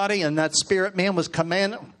human body, and that spirit man was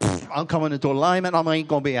commanding, I'm coming into alignment. I ain't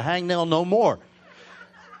going to be a hangnail no more.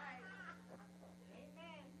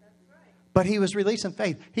 But he was releasing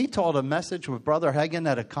faith. He taught a message with Brother Hagin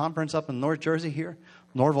at a conference up in North Jersey here.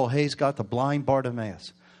 Norval Hayes got the blind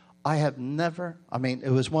Bartimaeus.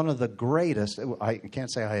 It was one of the greatest, I can't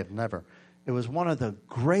say I have never. It was one of the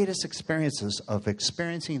greatest experiences of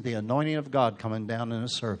experiencing the anointing of God coming down in a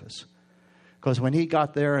service. Because when he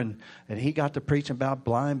got there and he got to preaching about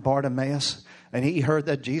blind Bartimaeus, and he heard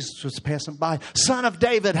that Jesus was passing by, Son of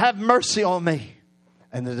David, have mercy on me.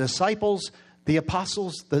 And the disciples, the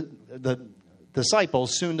apostles, the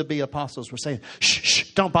disciples, soon to be apostles, were saying, shh,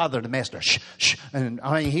 shh, don't bother the master, shh, shh. And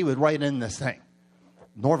he would write in this thing.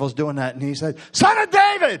 Norval's doing that, and he said, Son of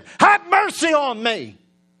David, have mercy on me.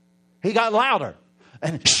 He got louder.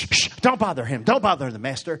 And shh, shh, don't bother him. Don't bother the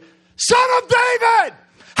master. Son of David,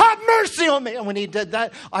 have mercy on me. And when he did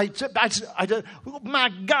that, my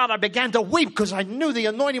God, I began to weep because I knew the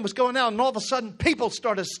anointing was going out. And all of a sudden, people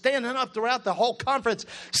started standing up throughout the whole conference.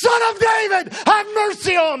 Son of David, have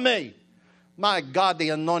mercy on me. My God, the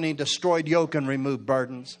anointing destroyed yoke and removed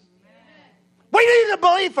burdens. We need to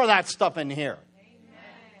believe for that stuff in here.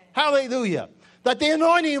 Hallelujah. That the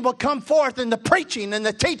anointing will come forth in the preaching and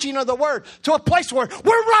the teaching of the word to a place where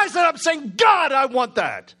we're rising up saying, God, I want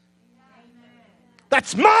that.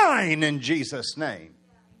 That's mine in Jesus' name.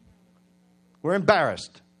 We're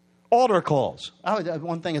embarrassed. Altar calls. I did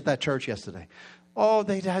one thing at that church yesterday. Oh,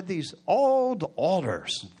 they had these old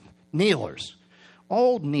altars, kneelers,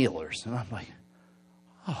 old kneelers. And I'm like,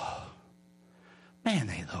 oh, man,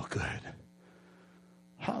 they look good.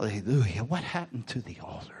 Hallelujah. What happened to the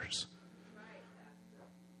altars?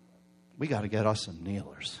 We got to get us some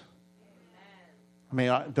kneelers. I mean,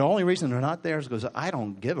 the only reason they're not there is because I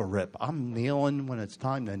don't give a rip. I'm kneeling when it's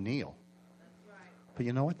time to kneel. But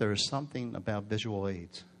you know what? There is something about visual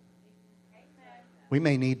aids. We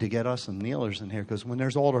may need to get us some kneelers in here because when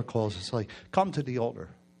there's altar calls, it's like, come to the altar.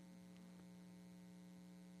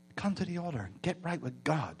 Come to the altar and get right with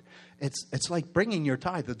God. It's like bringing your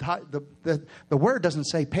tithe. The word doesn't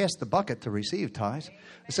say pass the bucket to receive tithes.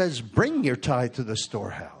 It says bring your tithe to the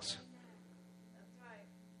storehouse.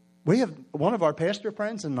 We have one of our pastor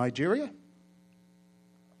friends in Nigeria.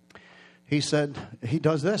 He said, he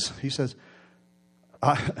does this. He says,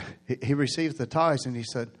 he receives the tithes and he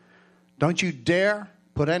said, don't you dare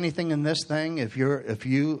put anything in this thing if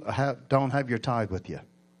you don't have your tithe with you.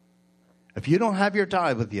 If you don't have your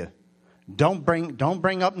tithe with you, don't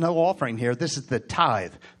bring up no offering here. This is the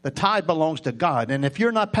tithe. The tithe belongs to God. And if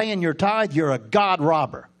you're not paying your tithe, you're a God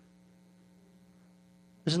robber.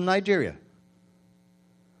 This is Nigeria.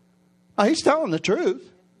 Oh, he's telling the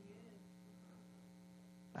truth.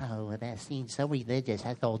 Oh, well, that seems so religious.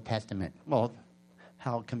 That's the Old Testament. Well,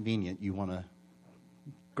 how convenient you want to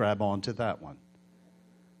grab onto that one.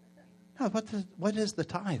 No, what is the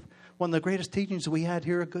tithe? One of the greatest teachings we had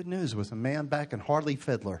here at Good News was a man back in Harley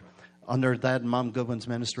Fiddler under Dad and Mom Goodwin's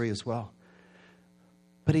ministry as well.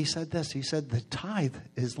 But he said this. He said the tithe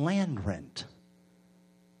is land rent.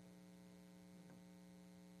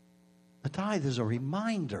 The tithe is a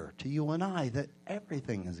reminder to you and I that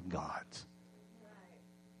everything is God's.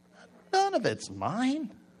 None of it's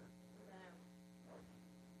mine.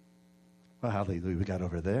 Well, hallelujah, we got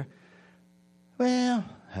over there. Well,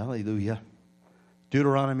 hallelujah.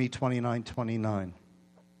 Deuteronomy 29:29.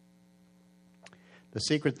 The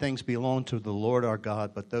secret things belong to the Lord our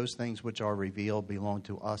God, but those things which are revealed belong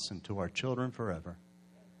to us and to our children forever,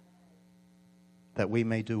 that we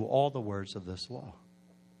may do all the words of this law.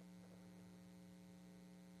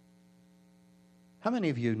 How many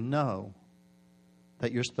of you know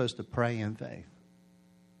that you're supposed to pray in faith?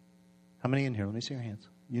 How many in here? Let me see your hands.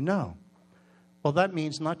 You know. Well, that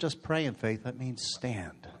means not just pray in faith. That means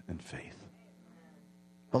stand in faith.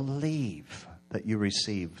 Believe that you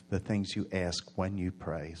receive the things you ask when you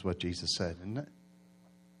pray, is what Jesus said, isn't it?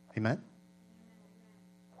 Amen?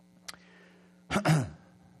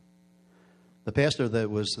 The pastor that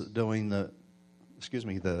was doing the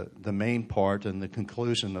main part and the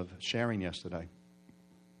conclusion of sharing yesterday,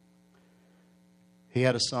 he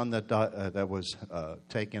had a son that was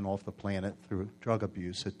taken off the planet through drug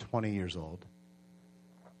abuse at 20 years old.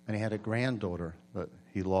 And he had a granddaughter that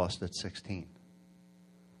he lost at 16.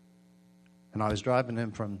 And I was driving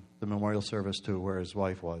him from the memorial service to where his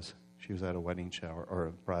wife was. She was at a wedding shower or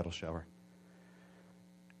a bridal shower.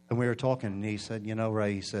 And we were talking, and he said, you know,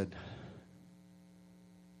 Ray, he said,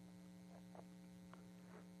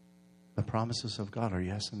 the promises of God are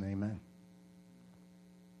yes and amen.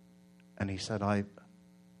 And he said, I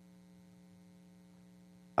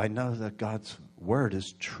know that God's word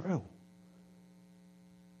is true.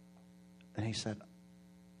 And he said,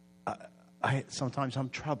 sometimes I'm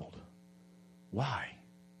troubled. Why?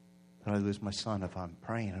 That I lose my son if I'm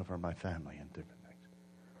praying over my family and different things.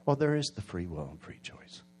 Well, there is the free will and free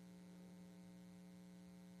choice.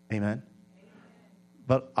 Amen?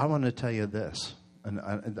 But I want to tell you this. And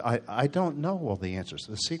I don't know all the answers.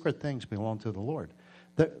 The secret things belong to the Lord.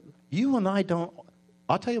 You and I don't.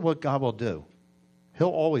 I'll tell you what God will do. He'll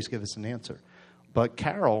always give us an answer. But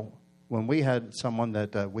Carol, when we had someone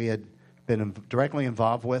that we had been directly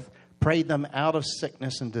involved with, prayed them out of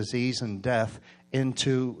sickness and disease and death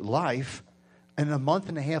into life, and a month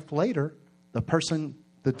and a half later,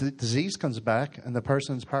 the disease comes back and the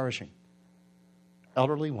person's perishing.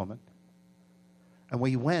 Elderly woman. And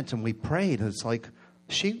we went and we prayed, and it's like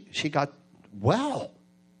she got well,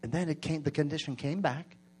 and then the condition came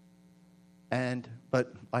back.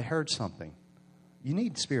 But I heard something. You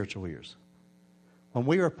need spiritual ears. When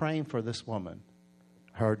we were praying for this woman,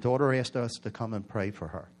 her daughter asked us to come and pray for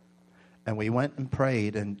her. And we went and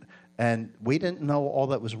prayed, and we didn't know all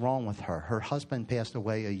that was wrong with her. Her husband passed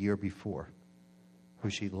away a year before. who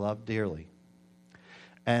she loved dearly.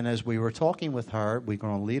 And as we were talking with her, we're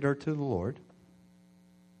going to lead her to the Lord.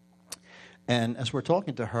 And as we're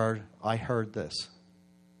talking to her, I heard this.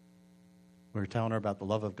 We were telling her about the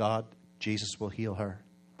love of God. Jesus will heal her,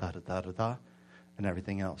 da-da-da-da-da, and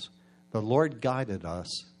everything else. The Lord guided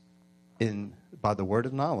us by the word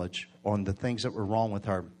of knowledge on the things that were wrong with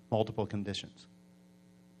her multiple conditions.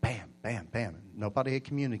 Bam, bam, bam. Nobody had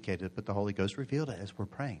communicated, but the Holy Ghost revealed it as we're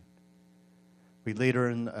praying. We lead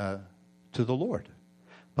her to the Lord.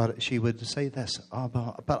 But she would say this,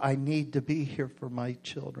 but I need to be here for my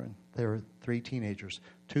children. There are 3 teenagers,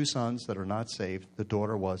 2 sons that are not saved. The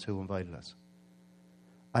daughter was who invited us.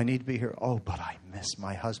 I need to be here. Oh, but I miss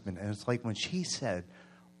my husband. And it's like when she said,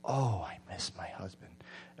 oh, I miss my husband.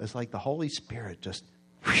 It's like the Holy Spirit just,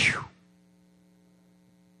 whew,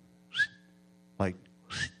 like,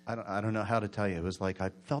 I don't know how to tell you. It was like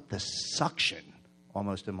I felt this suction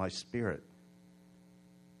almost in my spirit.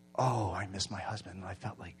 Oh, I miss my husband. And I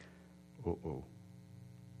felt like, uh-oh.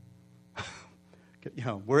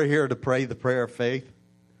 We're here to pray the prayer of faith.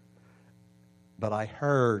 But I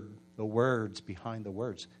heard the words behind the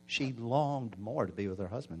words. She longed more to be with her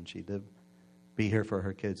husband. She did be here for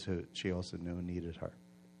her kids who she also knew needed her.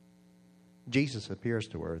 Jesus appears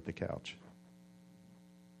to her at the couch.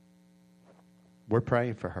 We're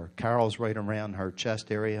praying for her. Carol's right around her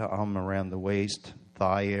chest area. I'm around the waist,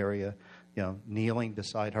 thigh area. Kneeling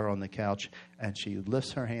beside her on the couch, and she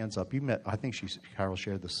lifts her hands up. I think Carol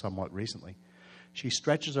shared this somewhat recently. She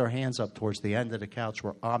stretches her hands up towards the end of the couch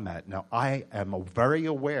where I'm at. Now, I am very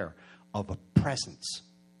aware of a presence,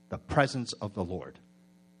 the presence of the Lord.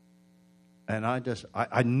 And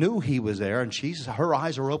I knew he was there, and her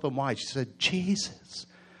eyes are open wide. She said, Jesus,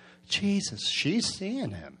 Jesus. She's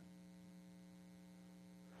seeing him.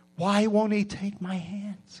 Why won't he take my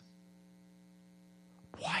hands?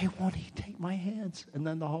 Why won't he take my hands? And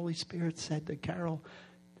then the Holy Spirit said to Carol,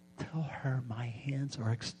 tell her my hands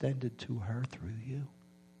are extended to her through you.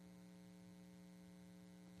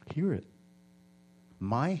 Hear it.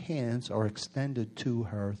 My hands are extended to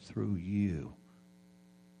her through you.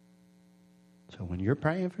 So when you're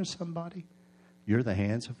praying for somebody, you're the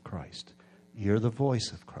hands of Christ. You're the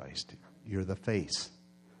voice of Christ. You're the face.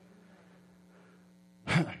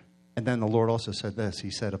 And then the Lord also said this. He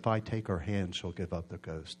said, if I take her hand, she'll give up the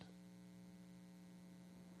ghost.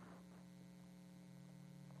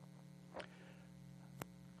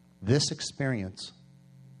 This experience,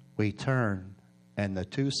 we turn, and her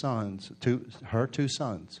 2 sons,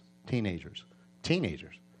 teenagers,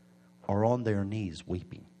 are on their knees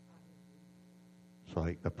weeping. So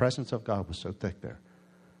like the presence of God was so thick there.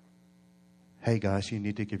 Hey guys, you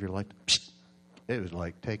need to give your life. It was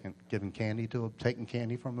like taking candy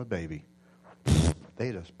from a baby.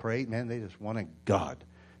 They just prayed, man. They just wanted God.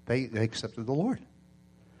 They accepted the Lord.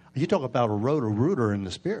 You talk about a roto-rooter in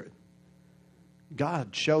the spirit.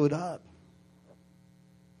 God showed up.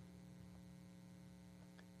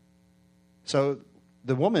 So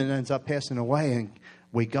the woman ends up passing away, and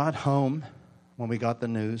we got home when we got the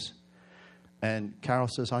news, and Carol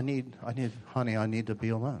says, I need to be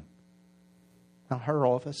alone. Now, her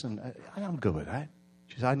office, and I'm good with that.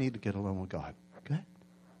 She says, I need to get alone with God. Good.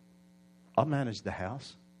 I'll manage the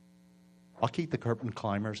house. I'll keep the curtain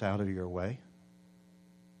climbers out of your way.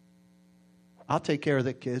 I'll take care of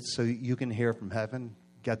the kids so you can hear from heaven,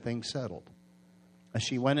 get things settled. And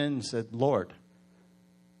she went in and said, Lord,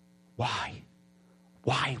 why?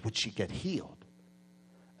 Why would she get healed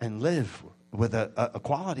and live with a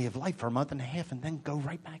quality of life for a month and a half and then go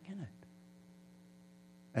right back in it?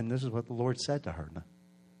 And this is what the Lord said to her.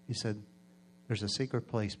 He said, there's a secret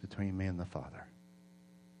place between me and the Father.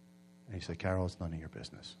 And he said, Carol, it's none of your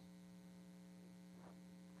business.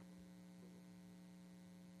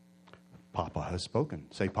 Papa has spoken.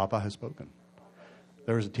 Say, Papa has spoken.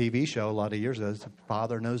 There was a TV show a lot of years ago that said,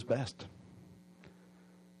 Father knows best.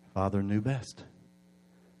 Father knew best.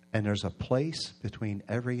 And there's a place between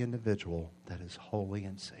every individual that is holy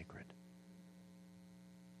and sacred.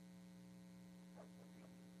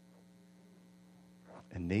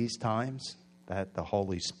 In these times, that the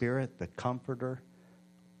Holy Spirit, the Comforter,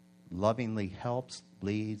 lovingly helps,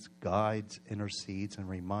 leads, guides, intercedes, and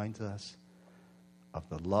reminds us of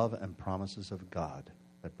the love and promises of God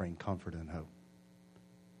that bring comfort and hope.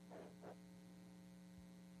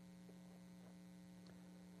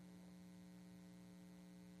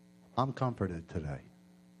 I'm comforted today,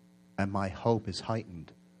 and my hope is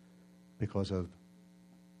heightened because of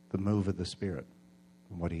the move of the Spirit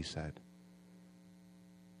and what He said.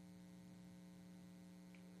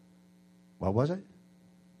 What was it?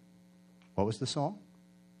 What was the song?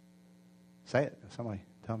 Say it. Somebody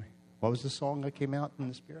tell me. What was the song that came out in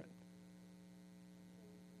the Spirit?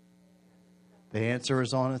 The answer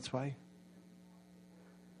is on its way.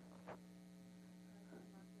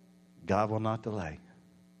 God will not delay.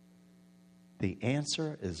 The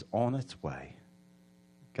answer is on its way.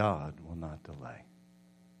 God will not delay.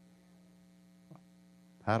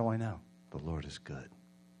 How do I know? The Lord is good.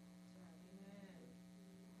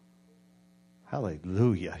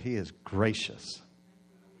 Hallelujah. He is gracious.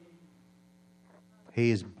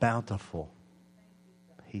 He is bountiful.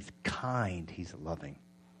 He's kind. He's loving.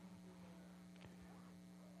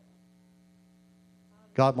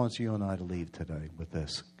 God wants you and I to leave today with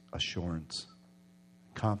this assurance,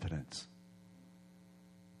 confidence.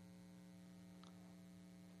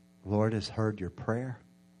 Lord has heard your prayer.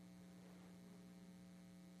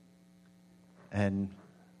 And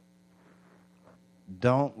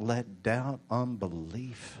don't let doubt,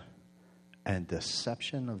 unbelief, and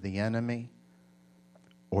deception of the enemy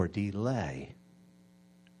or delay.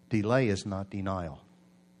 Delay is not denial.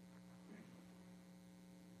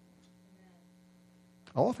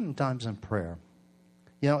 Oftentimes in prayer,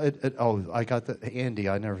 I got Andy,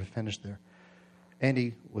 I never finished there.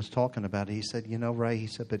 Andy was talking about it. He said, Ray, he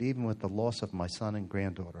said, but even with the loss of my son and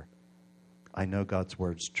granddaughter, I know God's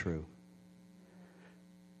word's true.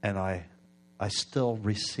 And I still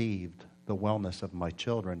received the wellness of my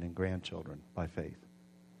children and grandchildren by faith.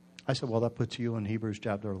 I said, well, that puts you in Hebrews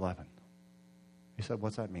chapter 11. He said,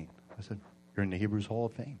 what's that mean? I said, you're in the Hebrews Hall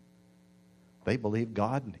of Fame. They believed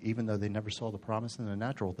God, and even though they never saw the promise in the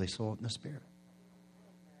natural, they saw it in the Spirit.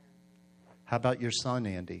 How about your son,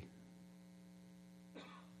 Andy?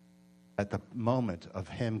 At the moment of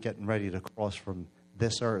him getting ready to cross from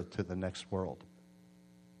this earth to the next world,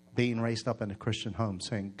 being raised up in a Christian home,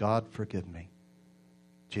 saying, God, forgive me.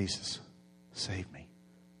 Jesus, save me.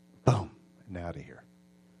 Boom, and out of here.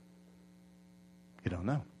 You don't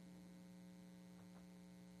know.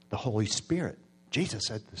 The Holy Spirit, Jesus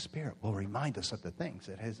said the Spirit will remind us of the things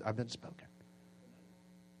that have been spoken.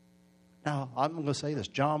 Now, I'm going to say this.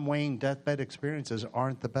 John Wayne deathbed experiences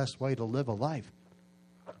aren't the best way to live a life,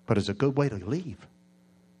 but it's a good way to leave.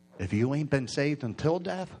 If you ain't been saved until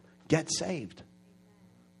death, get saved.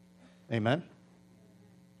 Amen?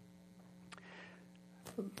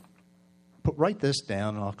 Write this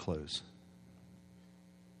down and I'll close.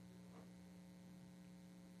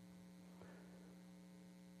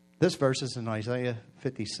 This verse is in Isaiah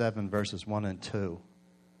 57, verses 1 and 2.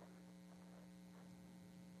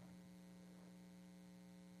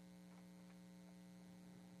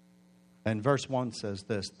 And verse 1 says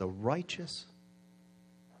this, the righteous,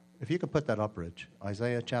 if you could put that up, Rich,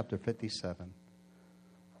 Isaiah chapter 57,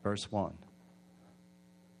 verse 1.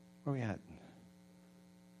 Where are we at?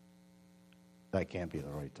 That can't be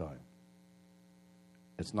the right time.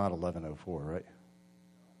 It's not 11:04, right?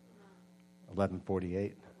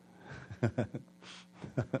 11:48.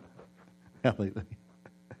 Hallelujah.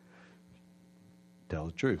 Tell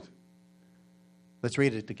the truth. Let's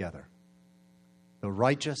read it together. The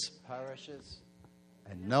righteous perishes,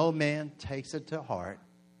 and no man takes it to heart.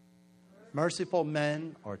 Merciful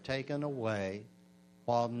men are taken away,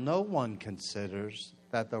 while no one considers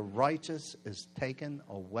that the righteous is taken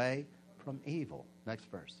away from evil. Next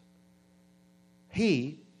verse.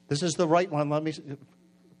 This is the right one. Let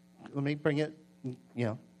me bring it,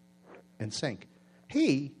 in sync.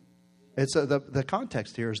 The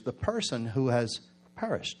context here is the person who has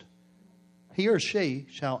perished. He or she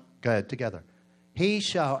shall, go ahead, together. He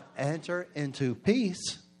shall enter into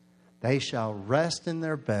peace. They shall rest in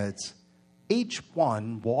their beds, each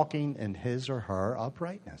one walking in his or her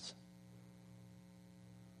uprightness.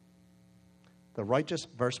 The righteous,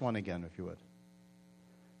 verse 1 again, if you would.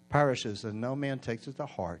 Perishes, and no man takes it to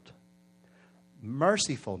heart.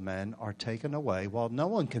 Merciful men are taken away, while no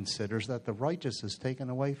one considers that the righteous is taken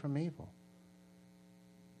away from evil.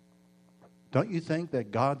 Don't you think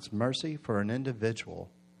that God's mercy for an individual,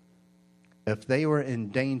 if they were in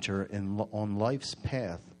danger on life's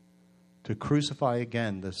path to crucify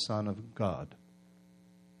again the Son of God,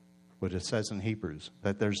 what it says in Hebrews,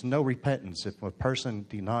 that there's no repentance if a person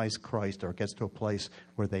denies Christ or gets to a place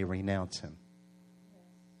where they renounce him.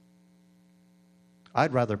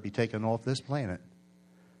 I'd rather be taken off this planet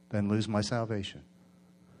than lose my salvation.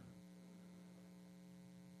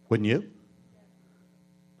 Wouldn't you?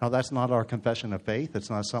 Now, that's not our confession of faith. It's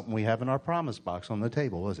not something we have in our promise box on the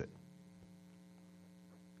table, is it?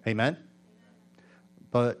 Amen?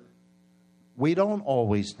 But we don't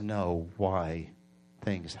always know why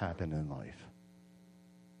things happen in life.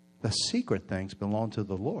 The secret things belong to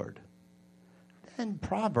the Lord. Then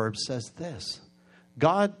Proverbs says this.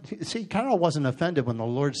 God, see, Carol wasn't offended when the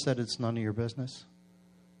Lord said it's none of your business.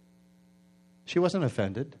 She wasn't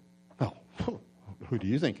offended. Oh, who do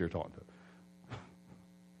you think you're talking to?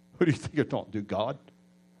 Who do you think you're talking to, God?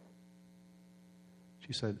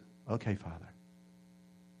 She said, okay, Father.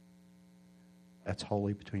 That's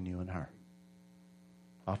holy between you and her.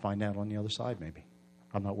 I'll find out on the other side, maybe.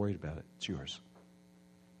 I'm not worried about it. It's yours.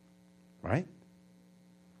 Right?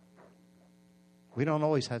 We don't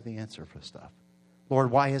always have the answer for stuff.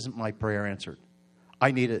 Lord, why isn't my prayer answered?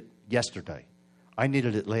 I need it yesterday. I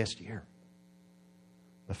needed it last year.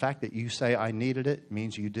 The fact that you say I needed it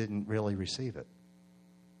means you didn't really receive it.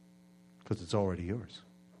 Because it's already yours.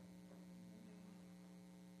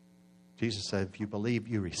 Jesus said, if you believe,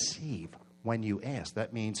 you receive when you ask.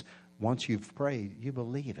 That means once you've prayed, you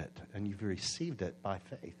believe it and you've received it by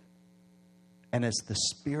faith. And it's the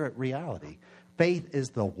spirit reality. Faith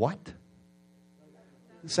is the what?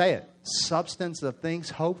 Say it. Substance of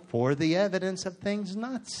things hoped for, the evidence of things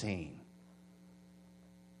not seen.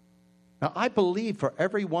 Now, I believe for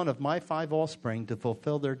every one of my 5 offspring to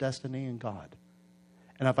fulfill their destiny in God.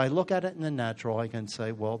 And if I look at it in the natural, I can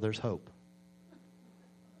say, well, there's hope.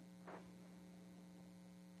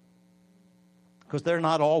 Because they're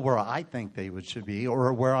not all where I think they should be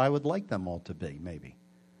or where I would like them all to be, maybe.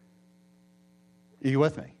 Are you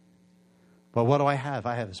with me? But what do I have?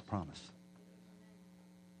 I have His promise.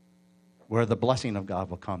 Where the blessing of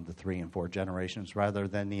God will come to 3 and 4 generations rather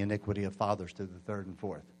than the iniquity of fathers to the 3rd and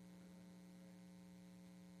 4th.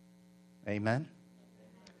 Amen?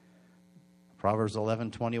 Proverbs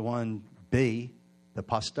 11:21b, the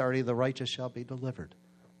posterity of the righteous shall be delivered.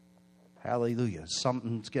 Hallelujah.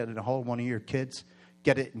 Something's getting a hold of one of your kids,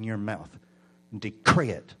 get it in your mouth and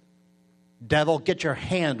decree it. Devil, get your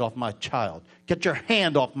hand off my child. Get your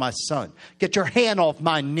hand off my son. Get your hand off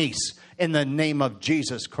my niece in the name of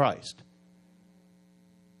Jesus Christ.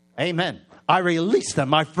 Amen. I release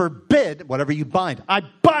them. I forbid whatever you bind. I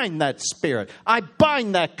bind that spirit. I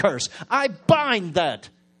bind that curse. I bind that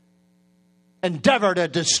endeavor to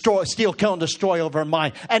destroy, steal, kill, and destroy over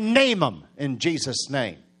mine, and name them in Jesus'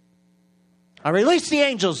 name. I release the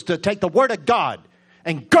angels to take the word of God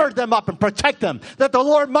and gird them up and protect them, that the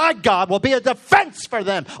Lord my God will be a defense for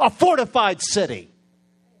them, a fortified city,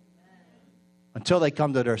 until they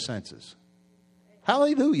come to their senses.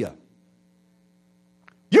 Hallelujah.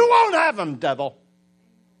 You won't have them, devil.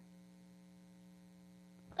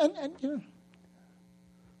 And you know,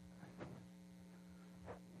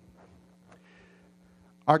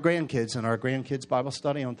 our grandkids and our grandkids' Bible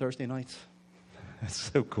study on Thursday nights.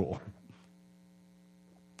 That's so cool.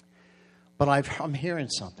 But I'm hearing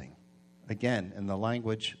something, again, in the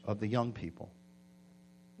language of the young people.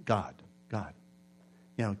 God.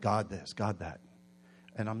 You know, God this, God that.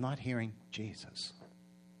 And I'm not hearing Jesus.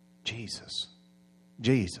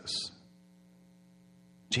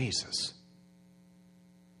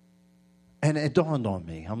 And it dawned on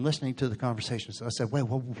me. I'm listening to the conversation. So I said, wait.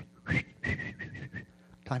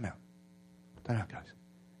 Time out, guys.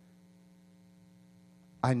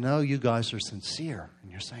 I know you guys are sincere. And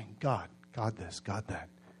you're saying, God this, God that.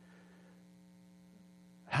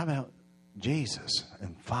 How about Jesus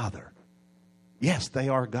and Father? Yes, they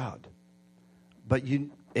are God. But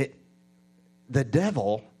the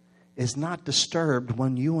devil is not disturbed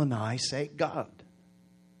when you and I say God.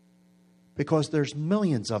 Because there's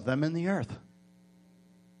millions of them in the earth.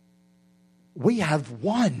 We have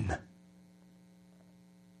one.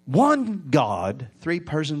 One God, 3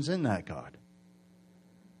 persons in that God.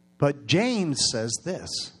 But James says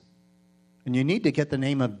this, and you need to get the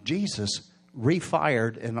name of Jesus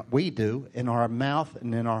refired, and we do, in our mouth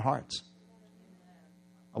and in our hearts.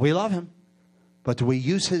 We love Him, but do we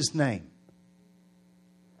use His name?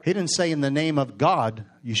 He didn't say in the name of God,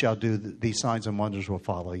 you shall do these signs and wonders will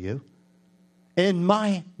follow you. In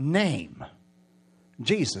my name,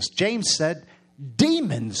 Jesus. James said,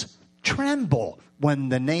 demons tremble when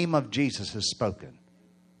the name of Jesus is spoken.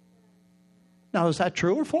 Now, is that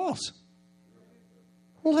true or false?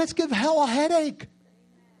 Well, let's give hell a headache.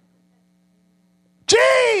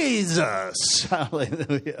 Jesus!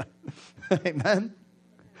 Hallelujah. Amen.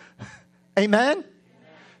 Amen.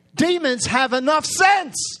 Demons have enough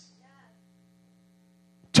sense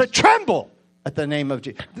to tremble at the name of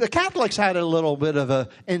Jesus. The Catholics had a little bit of an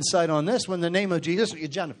insight on this. When the name of Jesus,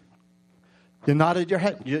 you nodded your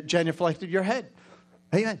head, you genuflected your head.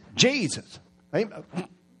 Amen. Jesus. Amen.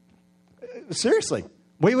 Seriously,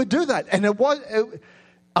 we would do that. And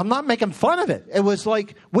I'm not making fun of it. It was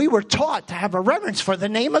like we were taught to have a reverence for the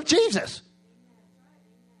name of Jesus.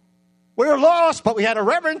 We were lost, but we had a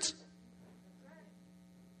reverence.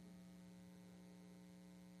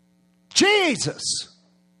 Jesus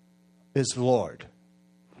is Lord.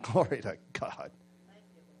 Glory to God.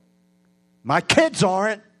 My kids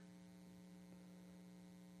aren't.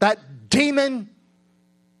 That demon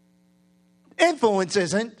influence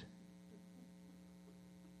isn't.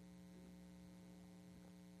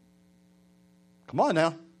 Come on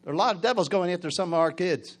now. There are a lot of devils going after some of our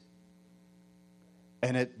kids.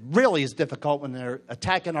 And it really is difficult when they're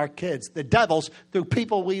attacking our kids. The devils, through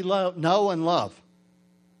people we know and love.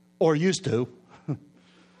 Or used to.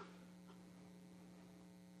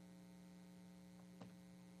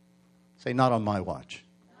 Say, not on my watch.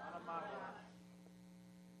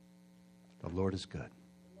 The Lord is good.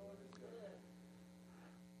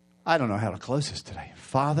 I don't know how to close this today.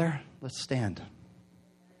 Father, let's stand.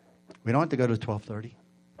 We don't have to go to 12:30.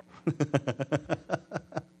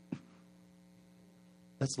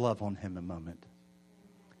 Let's love on him a moment.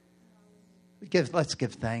 Let's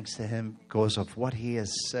give thanks to him because of what he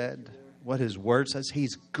has said, what his word says.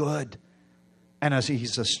 He's good, and as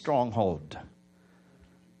he's a stronghold.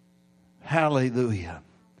 Hallelujah.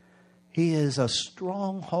 He is a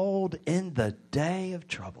stronghold in the day of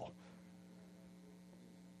trouble.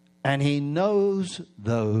 And he knows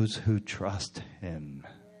those who trust him.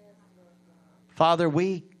 Father,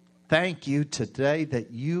 we thank you today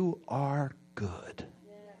that you are good.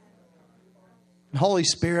 Holy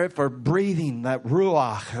Spirit, for breathing that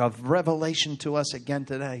ruach of revelation to us again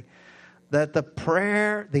today. That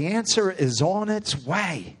the answer is on its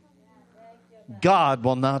way. God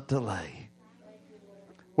will not delay.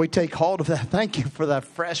 We take hold of that. Thank you for that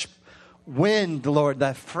fresh wind, Lord,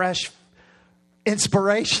 that fresh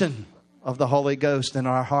inspiration of the Holy Ghost in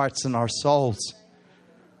our hearts and our souls.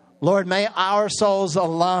 Lord, may our souls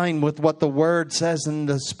align with what the Word says and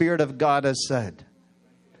the Spirit of God has said.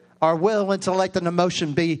 Our will, intellect, and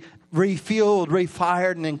emotion be refueled,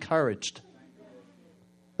 refired, and encouraged.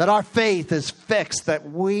 That our faith is fixed, that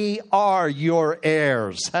we are your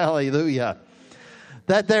heirs. Hallelujah.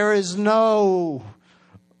 That there is no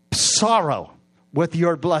sorrow with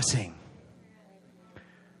your blessing.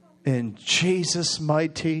 In Jesus'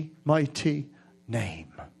 mighty, mighty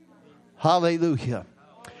name. Hallelujah.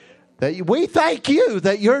 That we thank you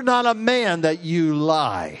that you're not a man that you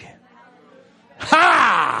lie.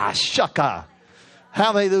 Ha! Shaka.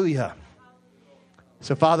 Hallelujah.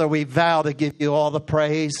 So, Father, we vow to give you all the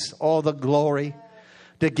praise, all the glory,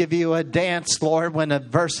 to give you a dance, Lord, when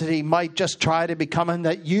adversity might just try to be coming,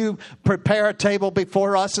 that you prepare a table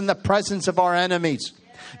before us in the presence of our enemies.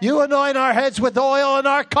 You anoint our heads with oil and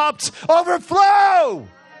our cups overflow.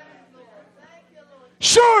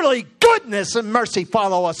 Surely goodness and mercy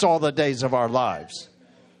follow us all the days of our lives.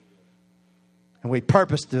 And we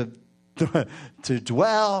purpose to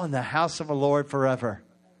dwell in the house of the Lord forever.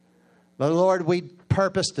 But Lord, we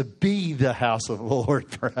purpose to be the house of the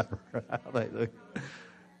Lord forever. Hallelujah.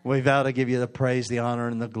 We vow to give you the praise, the honor,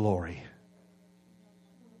 and the glory.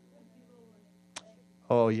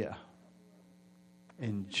 Oh, yeah.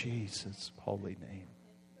 In Jesus' holy name.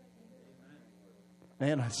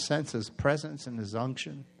 Man, I sense his presence and his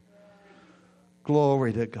unction.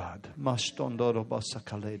 Glory to God.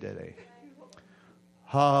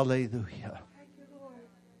 Hallelujah.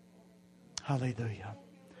 Hallelujah.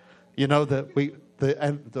 You know that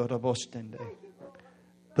the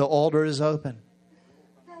altar is open.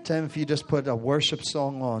 Tim, if you just put a worship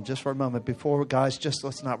song on just for a moment before, guys, just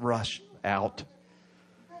let's not rush out.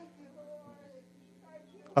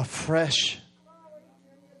 A fresh.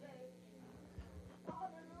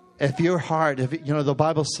 If your heart, the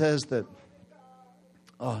Bible says that,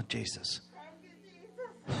 oh, Jesus.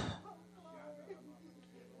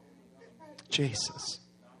 Jesus.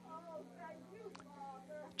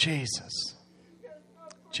 Jesus.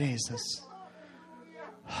 Jesus.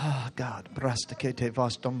 Ah, God. Let's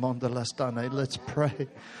pray.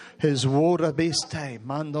 His water biste.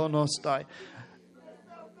 Mandonostai.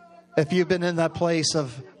 If you've been in that place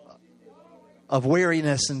of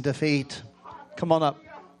weariness and defeat, come on up.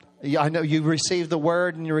 I know you received the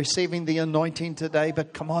word and you're receiving the anointing today,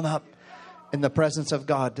 but come on up in the presence of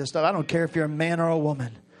God. I don't care if you're a man or a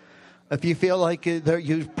woman. If you feel like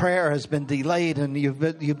your prayer has been delayed and you've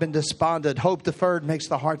been despondent, hope deferred makes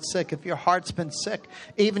the heart sick. If your heart's been sick,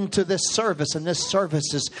 even to this service, and this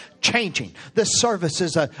service is changing. This service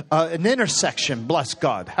is an intersection, bless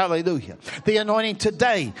God. Hallelujah. The anointing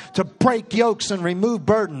today to break yokes and remove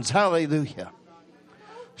burdens. Hallelujah.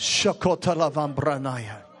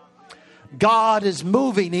 God is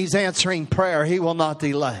moving. He's answering prayer. He will not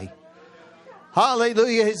delay.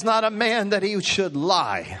 Hallelujah. He's not a man that he should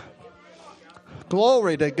lie.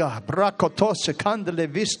 Glory to God. Blessed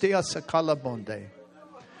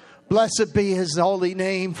be his holy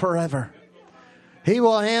name forever. He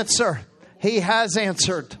will answer. He has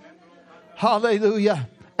answered. Hallelujah.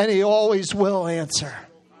 And He always will answer.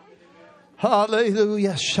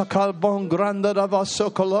 Hallelujah. For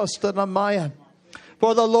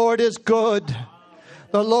the Lord is good.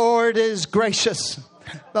 The Lord is gracious.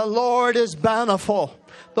 The Lord is bountiful.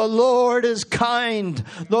 The Lord is kind.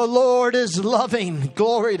 The Lord is loving.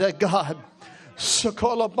 Glory to God.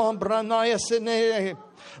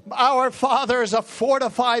 Our Father is a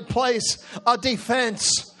fortified place, a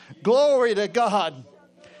defense. Glory to God.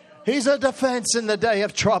 He's a defense in the day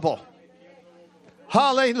of trouble.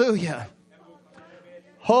 Hallelujah.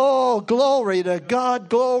 Oh, glory to God,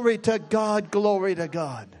 glory to God, glory to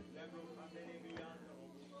God.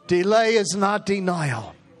 Delay is not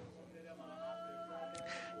denial.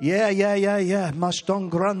 Yeah.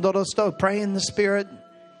 Pray in the Spirit.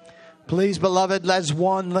 Please, beloved, let's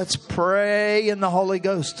one. Let's pray in the Holy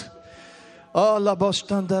Ghost. Those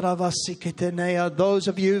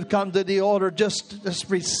of you who've come to the altar, just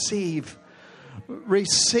receive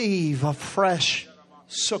a fresh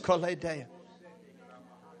sukoledea,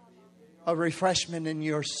 a refreshment in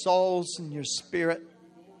your souls and your spirit.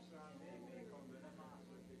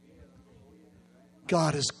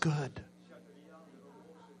 God is good.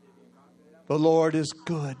 The Lord is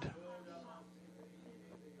good.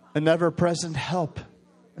 An ever-present help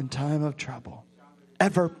in time of trouble.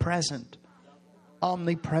 Ever-present.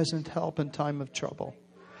 Omnipresent help in time of trouble.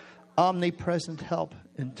 Omnipresent help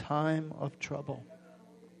in time of trouble.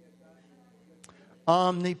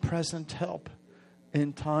 Omnipresent help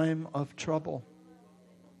in time of trouble.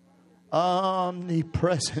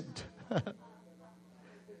 Omnipresent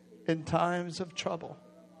in times of trouble.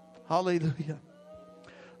 Hallelujah.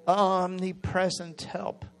 Omnipresent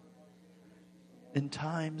help in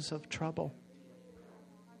times of trouble.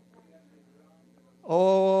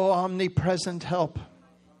 Oh, omnipresent help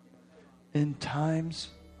in times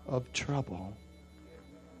of trouble.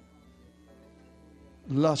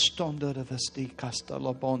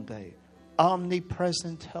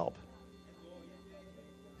 Omnipresent help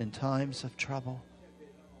in times of trouble.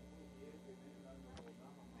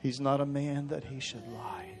 He's not a man that he should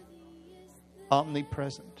lie.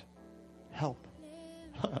 Omnipresent help.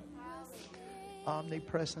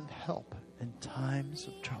 Omnipresent help in times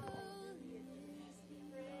of trouble.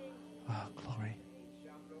 Oh, glory.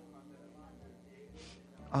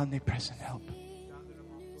 Omnipresent help.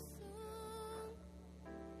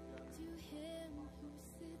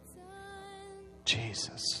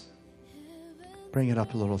 Jesus. Bring it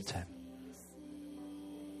up a little, Tim.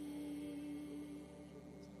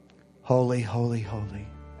 Holy, holy, holy.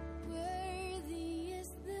 Worthy is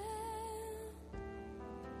the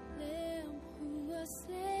Lamb who was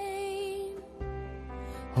slain.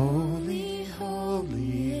 Holy,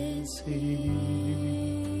 holy is He.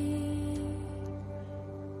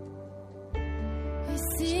 We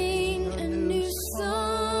sing a new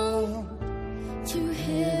song to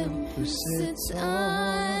Him who sits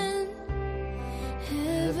on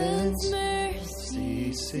heaven's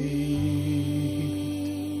mercy seat.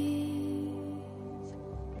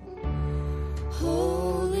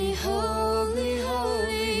 Holy, holy,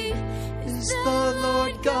 holy is the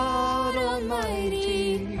Lord God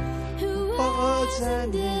Almighty, who was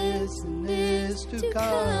and is to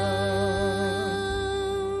come.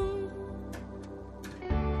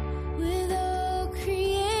 With all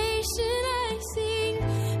creation I sing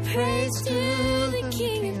praise to the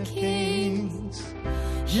King of Kings.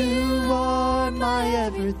 You are my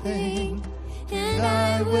everything, and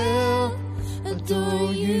I will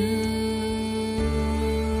adore you.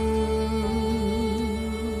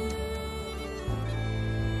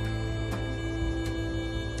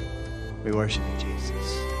 We worship you, Jesus.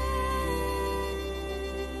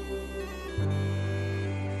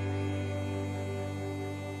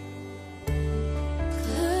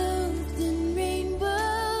 Clothed in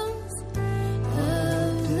rainbows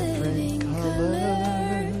of living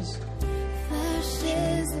colors,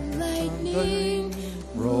 flashes of lightning,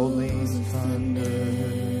 Rolling thunder.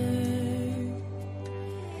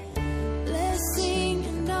 blessing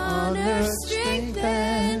and honor, strength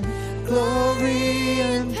and Glory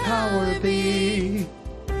and power be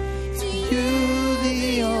to you,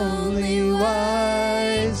 the only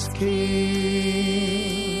wise King.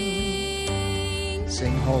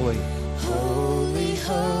 Sing holy. Holy,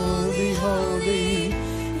 holy, holy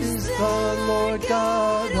is the Lord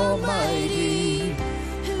God Almighty,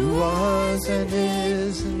 who was and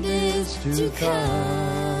is to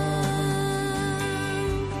come.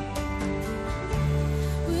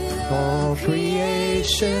 With All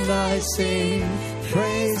creation I sing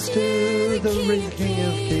praise to the King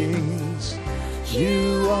of Kings.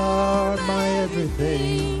 You are my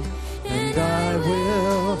everything, and I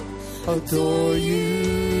will adore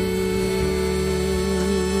you.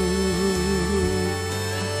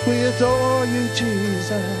 we adore you,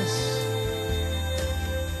 Jesus.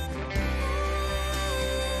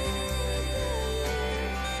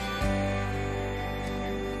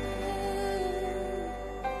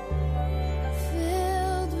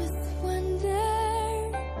 Filled with wonder,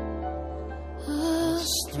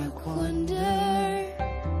 awestruck wonder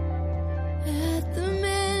at the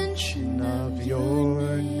mention of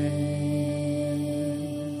your name.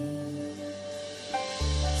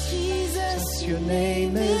 Jesus, Your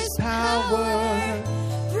name is power,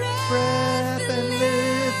 breath and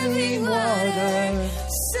living water.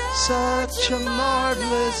 Such a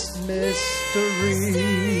marvelous mystery.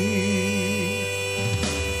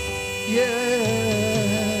 Yeah.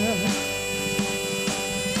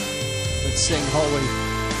 Let's sing holy.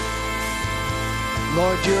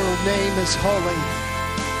 Lord, your name is holy.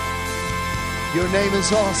 Your name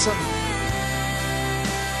is awesome.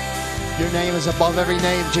 Your name is above every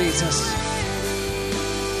name, Jesus.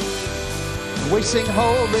 We sing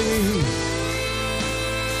holy.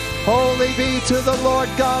 Holy be to the Lord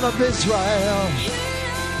God of Israel.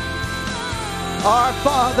 Our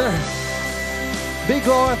Father, be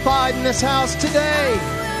glorified in this house today.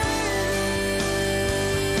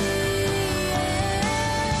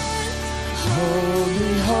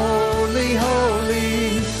 Holy, holy,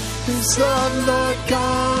 holy is the Lord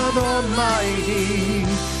God Almighty,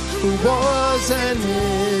 who was and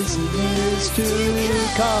is to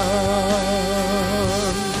come.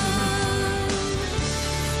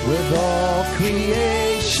 With all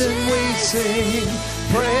creation we sing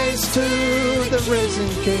praise to the risen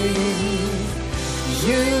King.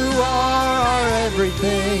 You are our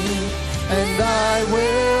everything, and I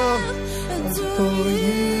will adore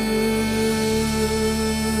you.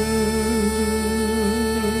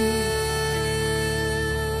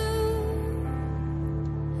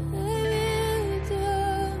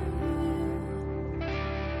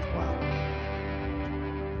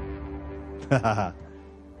 Wow.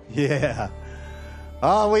 Yeah.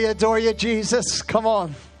 Oh, we adore you, Jesus. Come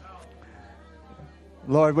on.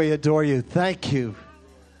 Lord, we adore you. Thank you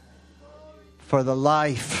for the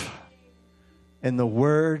life in the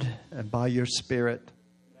Word and by your Spirit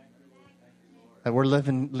that we're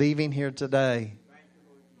leaving here today,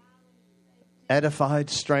 edified,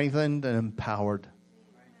 strengthened, and empowered.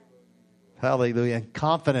 Hallelujah. And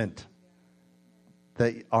confident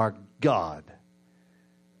that our God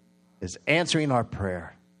is answering our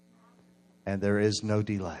prayer, and there is no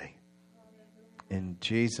delay. In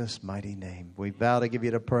Jesus' mighty name, we vow to give you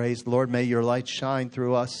the praise. Lord, may your light shine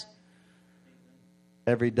through us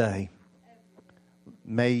every day.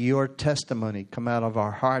 May your testimony come out of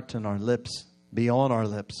our heart and our lips, be on our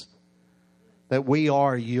lips, that we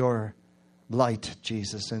are your light,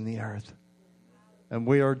 Jesus, in the earth. And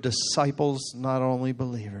we are disciples, not only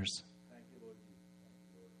believers.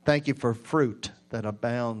 Thank you for fruit that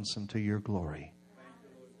abounds unto your glory,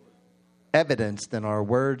 evidenced in our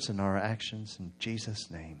words and our actions, in Jesus'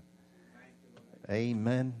 name.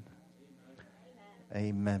 Amen.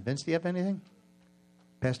 Amen. Vince, do you have anything?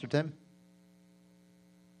 Pastor Tim?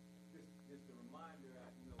 Just a reminder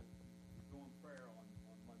that, doing prayer on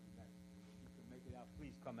Monday night. If you can make it out,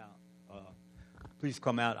 please come out. Please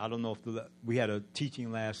come out. I don't know if we had a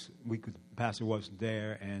teaching last week. The pastor wasn't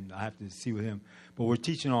there, and I have to see with him. But we're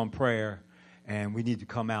teaching on prayer, and we need to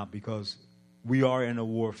come out because we are in a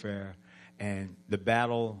warfare, and the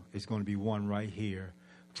battle is going to be won right here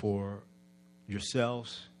for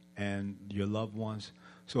yourselves and your loved ones.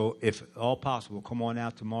 So if all possible, come on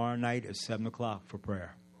out tomorrow night at 7 o'clock for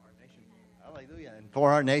prayer. Hallelujah. And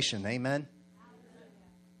for our nation. Amen.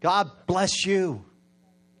 God bless you.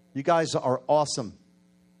 You guys are awesome.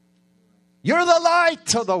 You're the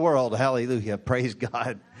light of the world. Hallelujah. Praise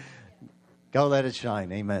God. Go let it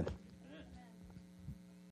shine. Amen.